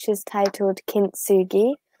poem, which is titled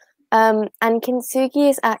Kintsugi. And kintsugi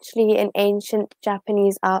is actually an ancient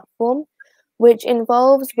Japanese art form, which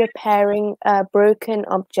involves repairing broken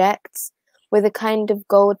objects with a kind of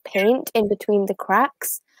gold paint in between the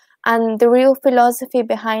cracks. And the real philosophy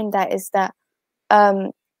behind that is that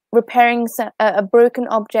repairing a broken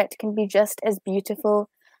object can be just as beautiful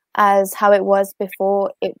as how it was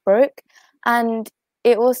before it broke. And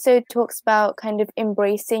it also talks about kind of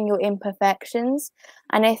embracing your imperfections.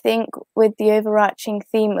 And I think with the overarching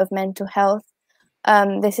theme of mental health,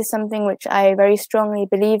 this is something which I very strongly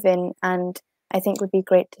believe in and I think would be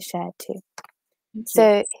great to share too.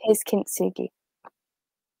 So here's Kintsugi.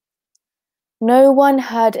 No one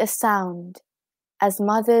heard a sound as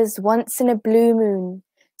mother's once in a blue moon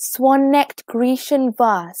swan-necked Grecian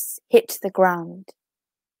vase hit the ground.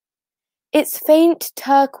 Its faint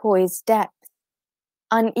turquoise depth,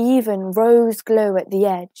 uneven rose glow at the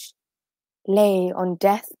edge, lay on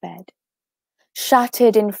deathbed,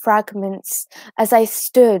 shattered in fragments as I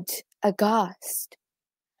stood aghast,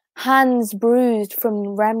 hands bruised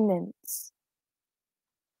from remnants.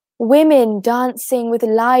 Women dancing with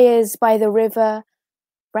lyres by the river,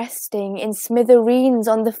 resting in smithereens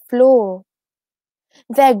on the floor,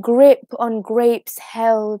 their grip on grapes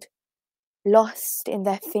held, lost in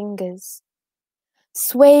their fingers,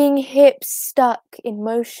 swaying hips stuck in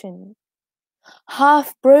motion,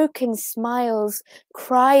 half-broken smiles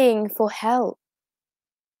crying for help.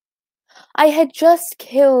 I had just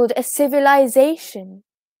killed a civilization,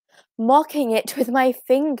 mocking it with my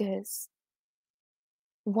fingers.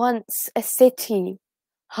 Once a city,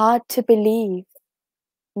 hard to believe,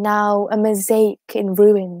 now a mosaic in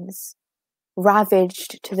ruins,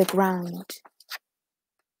 ravaged to the ground.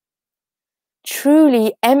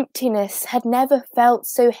 Truly, emptiness had never felt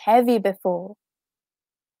so heavy before.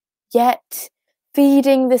 Yet,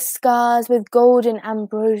 feeding the scars with golden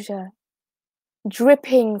ambrosia,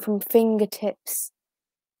 dripping from fingertips,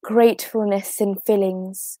 gratefulness in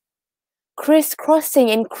fillings, crisscrossing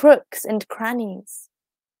in crooks and crannies.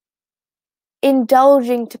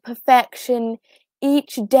 Indulging to perfection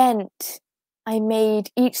each dent I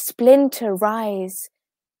made, each splinter rise,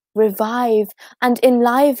 revive and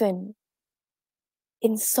enliven.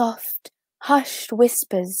 In soft, hushed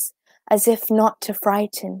whispers, as if not to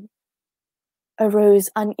frighten,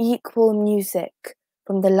 arose unequal music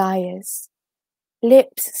from the lyres.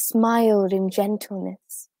 Lips smiled in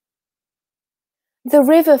gentleness. The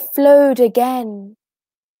river flowed again,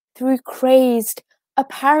 through crazed,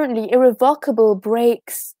 apparently irrevocable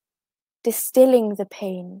breaks, distilling the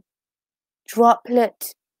pain,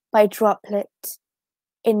 droplet by droplet,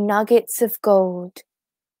 in nuggets of gold,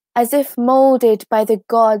 as if molded by the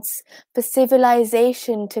gods for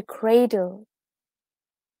civilization to cradle.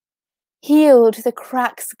 Healed, the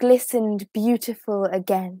cracks glistened beautiful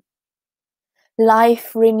again.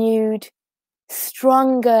 Life renewed,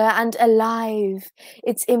 stronger and alive,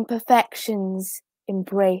 its imperfections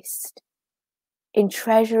embraced, in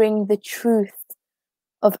treasuring the truth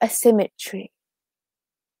of asymmetry,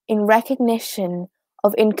 in recognition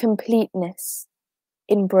of incompleteness,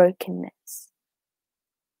 in brokenness.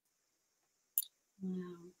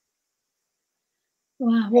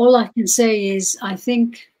 Wow. All I can say is I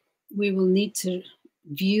think we will need to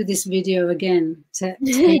view this video again to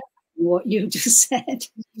take what you just said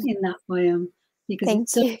in that poem, because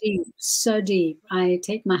it's so deep, so deep. I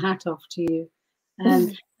take my hat off to you.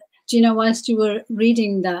 Do you know, whilst you were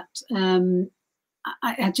reading that,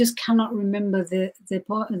 I just cannot remember the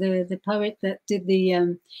poet that did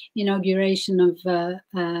the inauguration of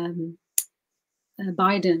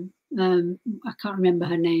Biden. I can't remember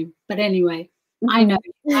her name, but anyway, I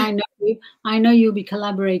know you'll be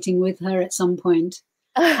collaborating with her at some point.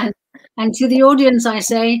 And to the audience, I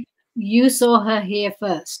say, you saw her here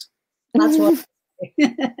first. That's what.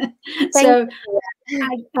 So,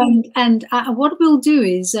 what we'll do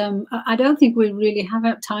is, I don't think we really have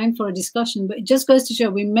time for a discussion, but it just goes to show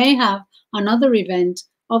we may have another event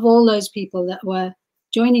of all those people that were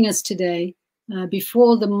joining us today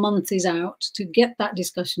before the month is out to get that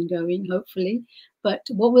discussion going, hopefully. But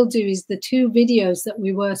what we'll do is the 2 videos that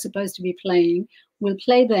we were supposed to be playing, we'll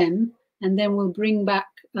play them, and then we'll bring back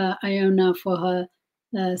Iona for her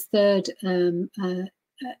 3rd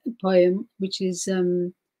poem, which is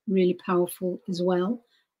really powerful as well.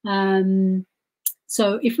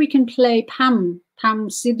 So if we can play Pam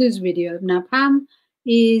Sidhu's video. Now, Pam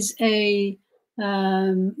is a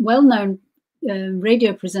well-known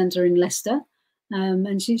radio presenter in Leicester,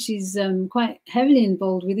 and she's quite heavily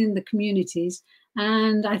involved within the communities.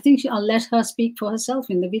 And I think I'll let her speak for herself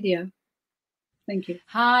in the video. Thank you.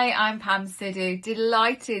 Hi, I'm Pam Sidhu.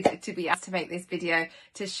 Delighted to be asked to make this video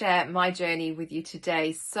to share my journey with you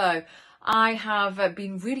today. So I have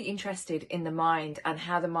been really interested in the mind and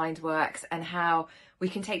how the mind works and how we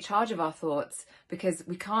can take charge of our thoughts, because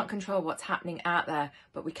we can't control what's happening out there,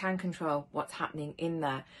 but we can control what's happening in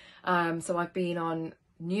there. So I've been on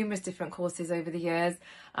numerous different courses over the years.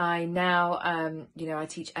 I now, I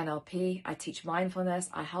teach NLP, I teach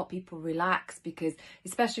mindfulness, I help people relax, because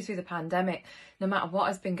especially through the pandemic, no matter what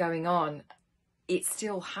has been going on, it's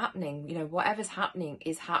still happening. Whatever's happening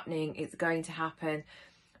is happening, it's going to happen,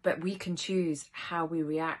 but we can choose how we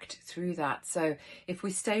react through that. So if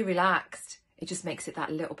we stay relaxed, it just makes it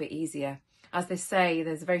that little bit easier. As they say,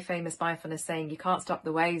 there's a very famous mindfulness saying, you can't stop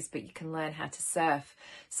the waves, but you can learn how to surf.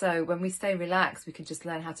 So when we stay relaxed, we can just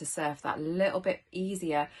learn how to surf that little bit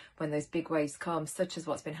easier when those big waves come, such as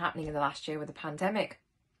what's been happening in the last year with the pandemic.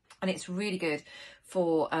 And it's really good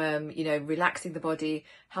for, relaxing the body,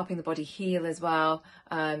 helping the body heal as well,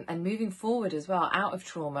 and moving forward as well out of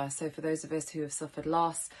trauma. So for those of us who have suffered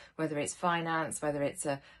loss, whether it's finance, whether it's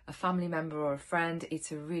a family member or a friend,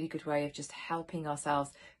 it's a really good way of just helping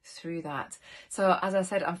ourselves through that. So as I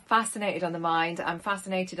said, I'm fascinated on the mind. I'm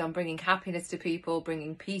fascinated on bringing happiness to people,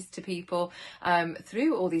 bringing peace to people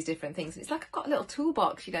through all these different things. And it's like I've got a little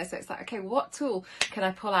toolbox, so it's like, okay, what tool can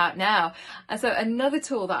I pull out now? And so another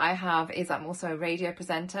tool that I have is I'm also a radio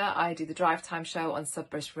presenter. I do the Drive Time show on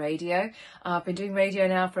Sudbury Radio. I've been doing radio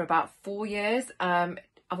now for about 4 years. I've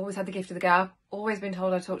always had the gift of the gab, always been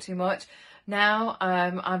told I talk too much. Now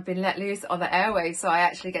I've been let loose on the airwaves, so I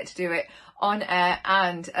actually get to do it on air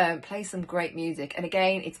and play some great music. And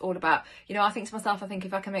again, it's all about, I think to myself,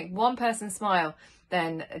 if I can make one person smile,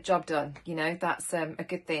 then a job done. That's a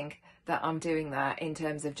good thing that I'm doing there, in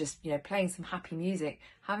terms of just, playing some happy music,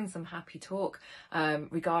 having some happy talk,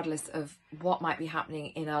 regardless of what might be happening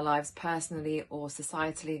in our lives personally or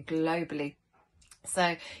societally, globally.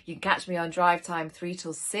 So you can catch me on Drive Time 3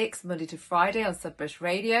 till 6, Monday to Friday on Sudbury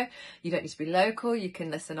Radio. You don't need to be local. You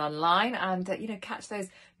can listen online and, catch those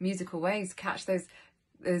musical waves, catch those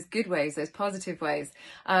good waves, those positive waves.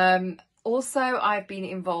 Also, I've been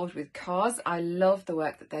involved with COS. I love the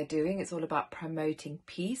work that they're doing. It's all about promoting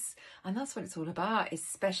peace, and that's what it's all about,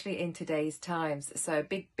 especially in today's times. So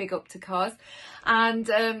big up to COS. And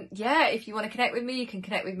if you want to connect with me, you can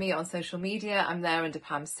connect with me on social media. I'm there under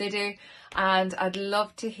Pam Sidhu, and I'd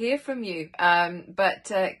love to hear from you.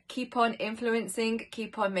 But keep on influencing,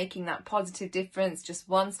 keep on making that positive difference, just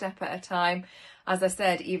one step at a time. As I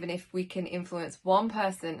said, even if we can influence one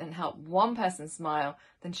person and help one person smile,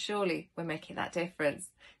 then surely we're making that difference.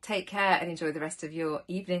 Take care and enjoy the rest of your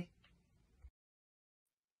evening.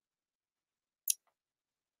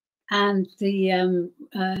 And the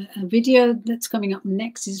video that's coming up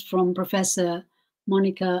next is from Professor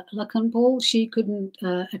Monica Lakhanpaul. She couldn't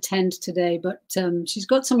attend today, but she's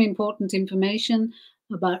got some important information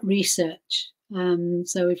about research.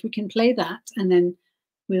 So if we can play that, and then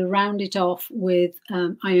we'll round it off with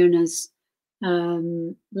Iona's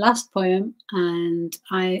last poem. And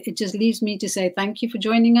it just leaves me to say thank you for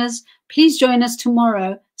joining us. Please join us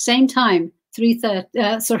tomorrow, same time,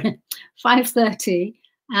 5:30.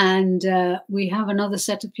 And we have another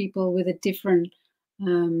set of people with a different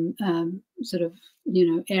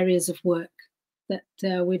areas of work that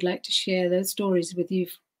we'd like to share those stories with you.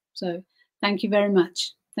 So thank you very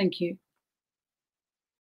much. Thank you.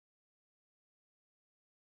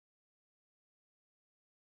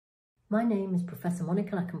 My name is Professor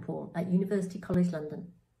Monica Lakhanpaul at University College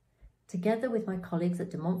London. Together with my colleagues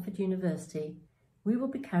at De Montfort University, we will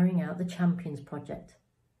be carrying out the Champions Project.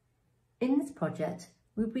 In this project,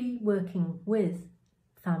 we'll be working with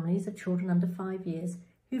families of children under 5 years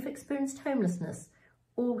who've experienced homelessness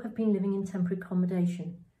or have been living in temporary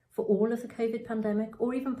accommodation for all of the COVID pandemic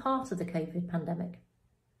or even part of the COVID pandemic.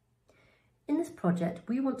 In this project,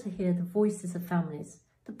 we want to hear the voices of families,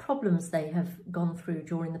 the problems they have gone through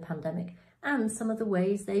during the pandemic, and some of the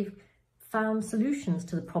ways they've found solutions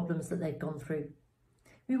to the problems that they've gone through.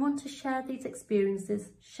 We want to share these experiences,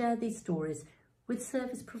 share these stories with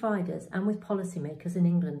service providers and with policymakers in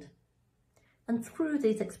England. And through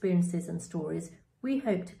these experiences and stories, we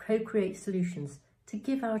hope to co-create solutions to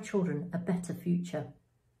give our children a better future.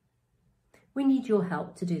 We need your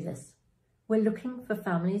help to do this. We're looking for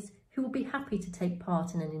families who will be happy to take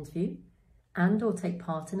part in an interview and or take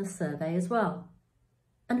part in a survey as well.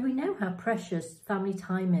 And we know how precious family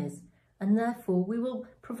time is, and therefore we will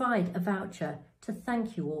provide a voucher to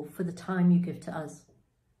thank you all for the time you give to us.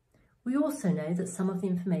 We also know that some of the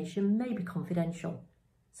information may be confidential,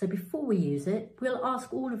 so before we use it, we'll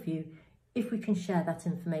ask all of you if we can share that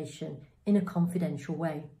information in a confidential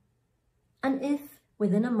way. And if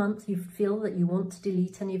within a month you feel that you want to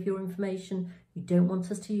delete any of your information, you don't want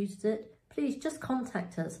us to use it, please just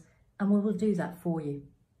contact us and we will do that for you.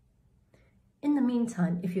 In the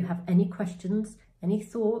meantime, if you have any questions, any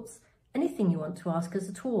thoughts, anything you want to ask us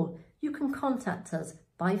at all, you can contact us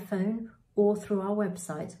by phone or through our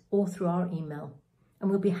website or through our email, and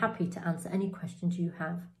we'll be happy to answer any questions you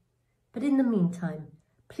have. But in the meantime,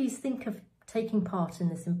 please think of taking part in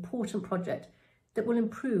this important project that will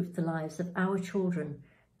improve the lives of our children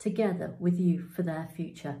together with you for their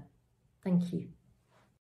future. Thank you.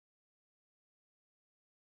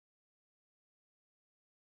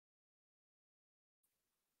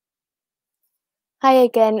 Hi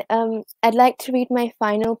again. I'd like to read my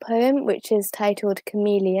final poem, which is titled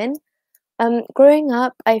Chameleon. Growing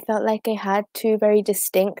up, I felt like I had two very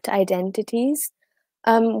distinct identities.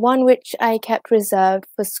 One which I kept reserved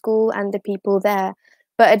for school and the people there,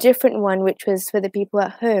 but a different one which was for the people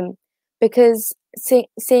at home. Because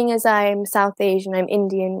seeing as I'm South Asian, I'm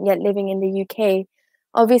Indian, yet living in the UK,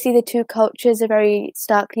 obviously the two cultures are very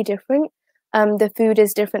starkly different. The food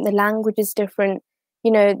is different, the language is different.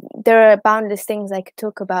 You know, there are boundless things I could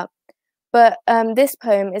talk about. But this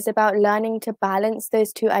poem is about learning to balance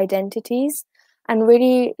those two identities and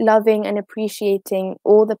really loving and appreciating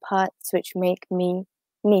all the parts which make me,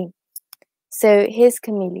 me. So here's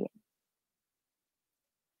Chameleon.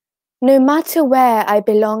 No matter where I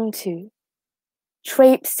belong to,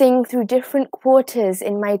 traipsing through different quarters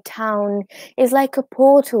in my town is like a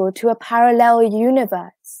portal to a parallel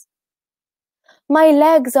universe. My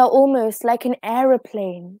legs are almost like an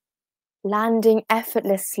aeroplane, landing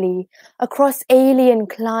effortlessly across alien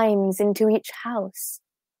climes into each house,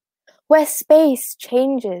 where space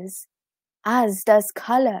changes, as does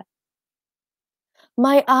color.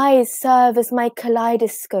 My eyes serve as my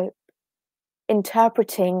kaleidoscope,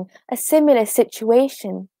 interpreting a similar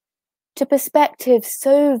situation to perspectives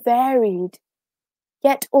so varied,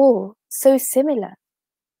 yet all so similar.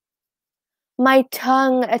 My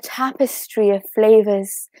tongue a tapestry of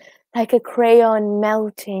flavors, like a crayon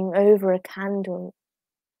melting over a candle,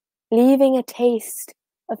 leaving a taste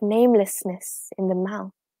of namelessness in the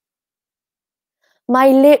mouth. My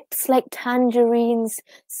lips, like tangerines,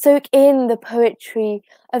 soak in the poetry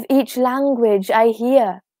of each language I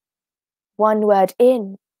hear. One word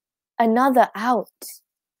in, another out.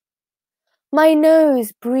 My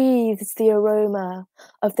nose breathes the aroma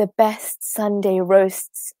of the best Sunday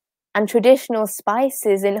roasts and traditional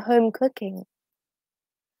spices in home cooking.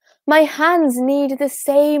 My hands knead the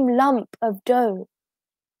same lump of dough,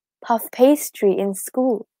 puff pastry in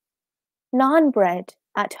school, naan bread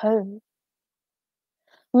at home.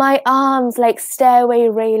 My arms, like stairway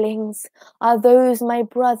railings, are those my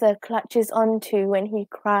brother clutches onto when he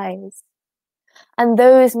cries, and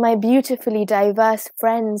those my beautifully diverse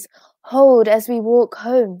friends hold as we walk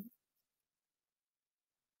home.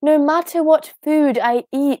 No matter what food I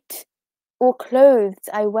eat or clothes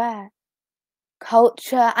I wear,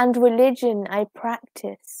 culture and religion I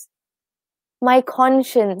practice, my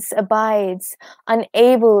conscience abides,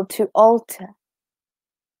 unable to alter.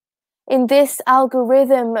 In this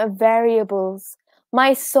algorithm of variables,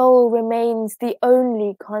 my soul remains the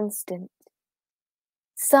only constant.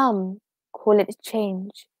 Some call it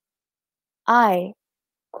change. I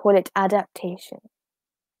call it adaptation.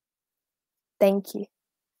 Thank you.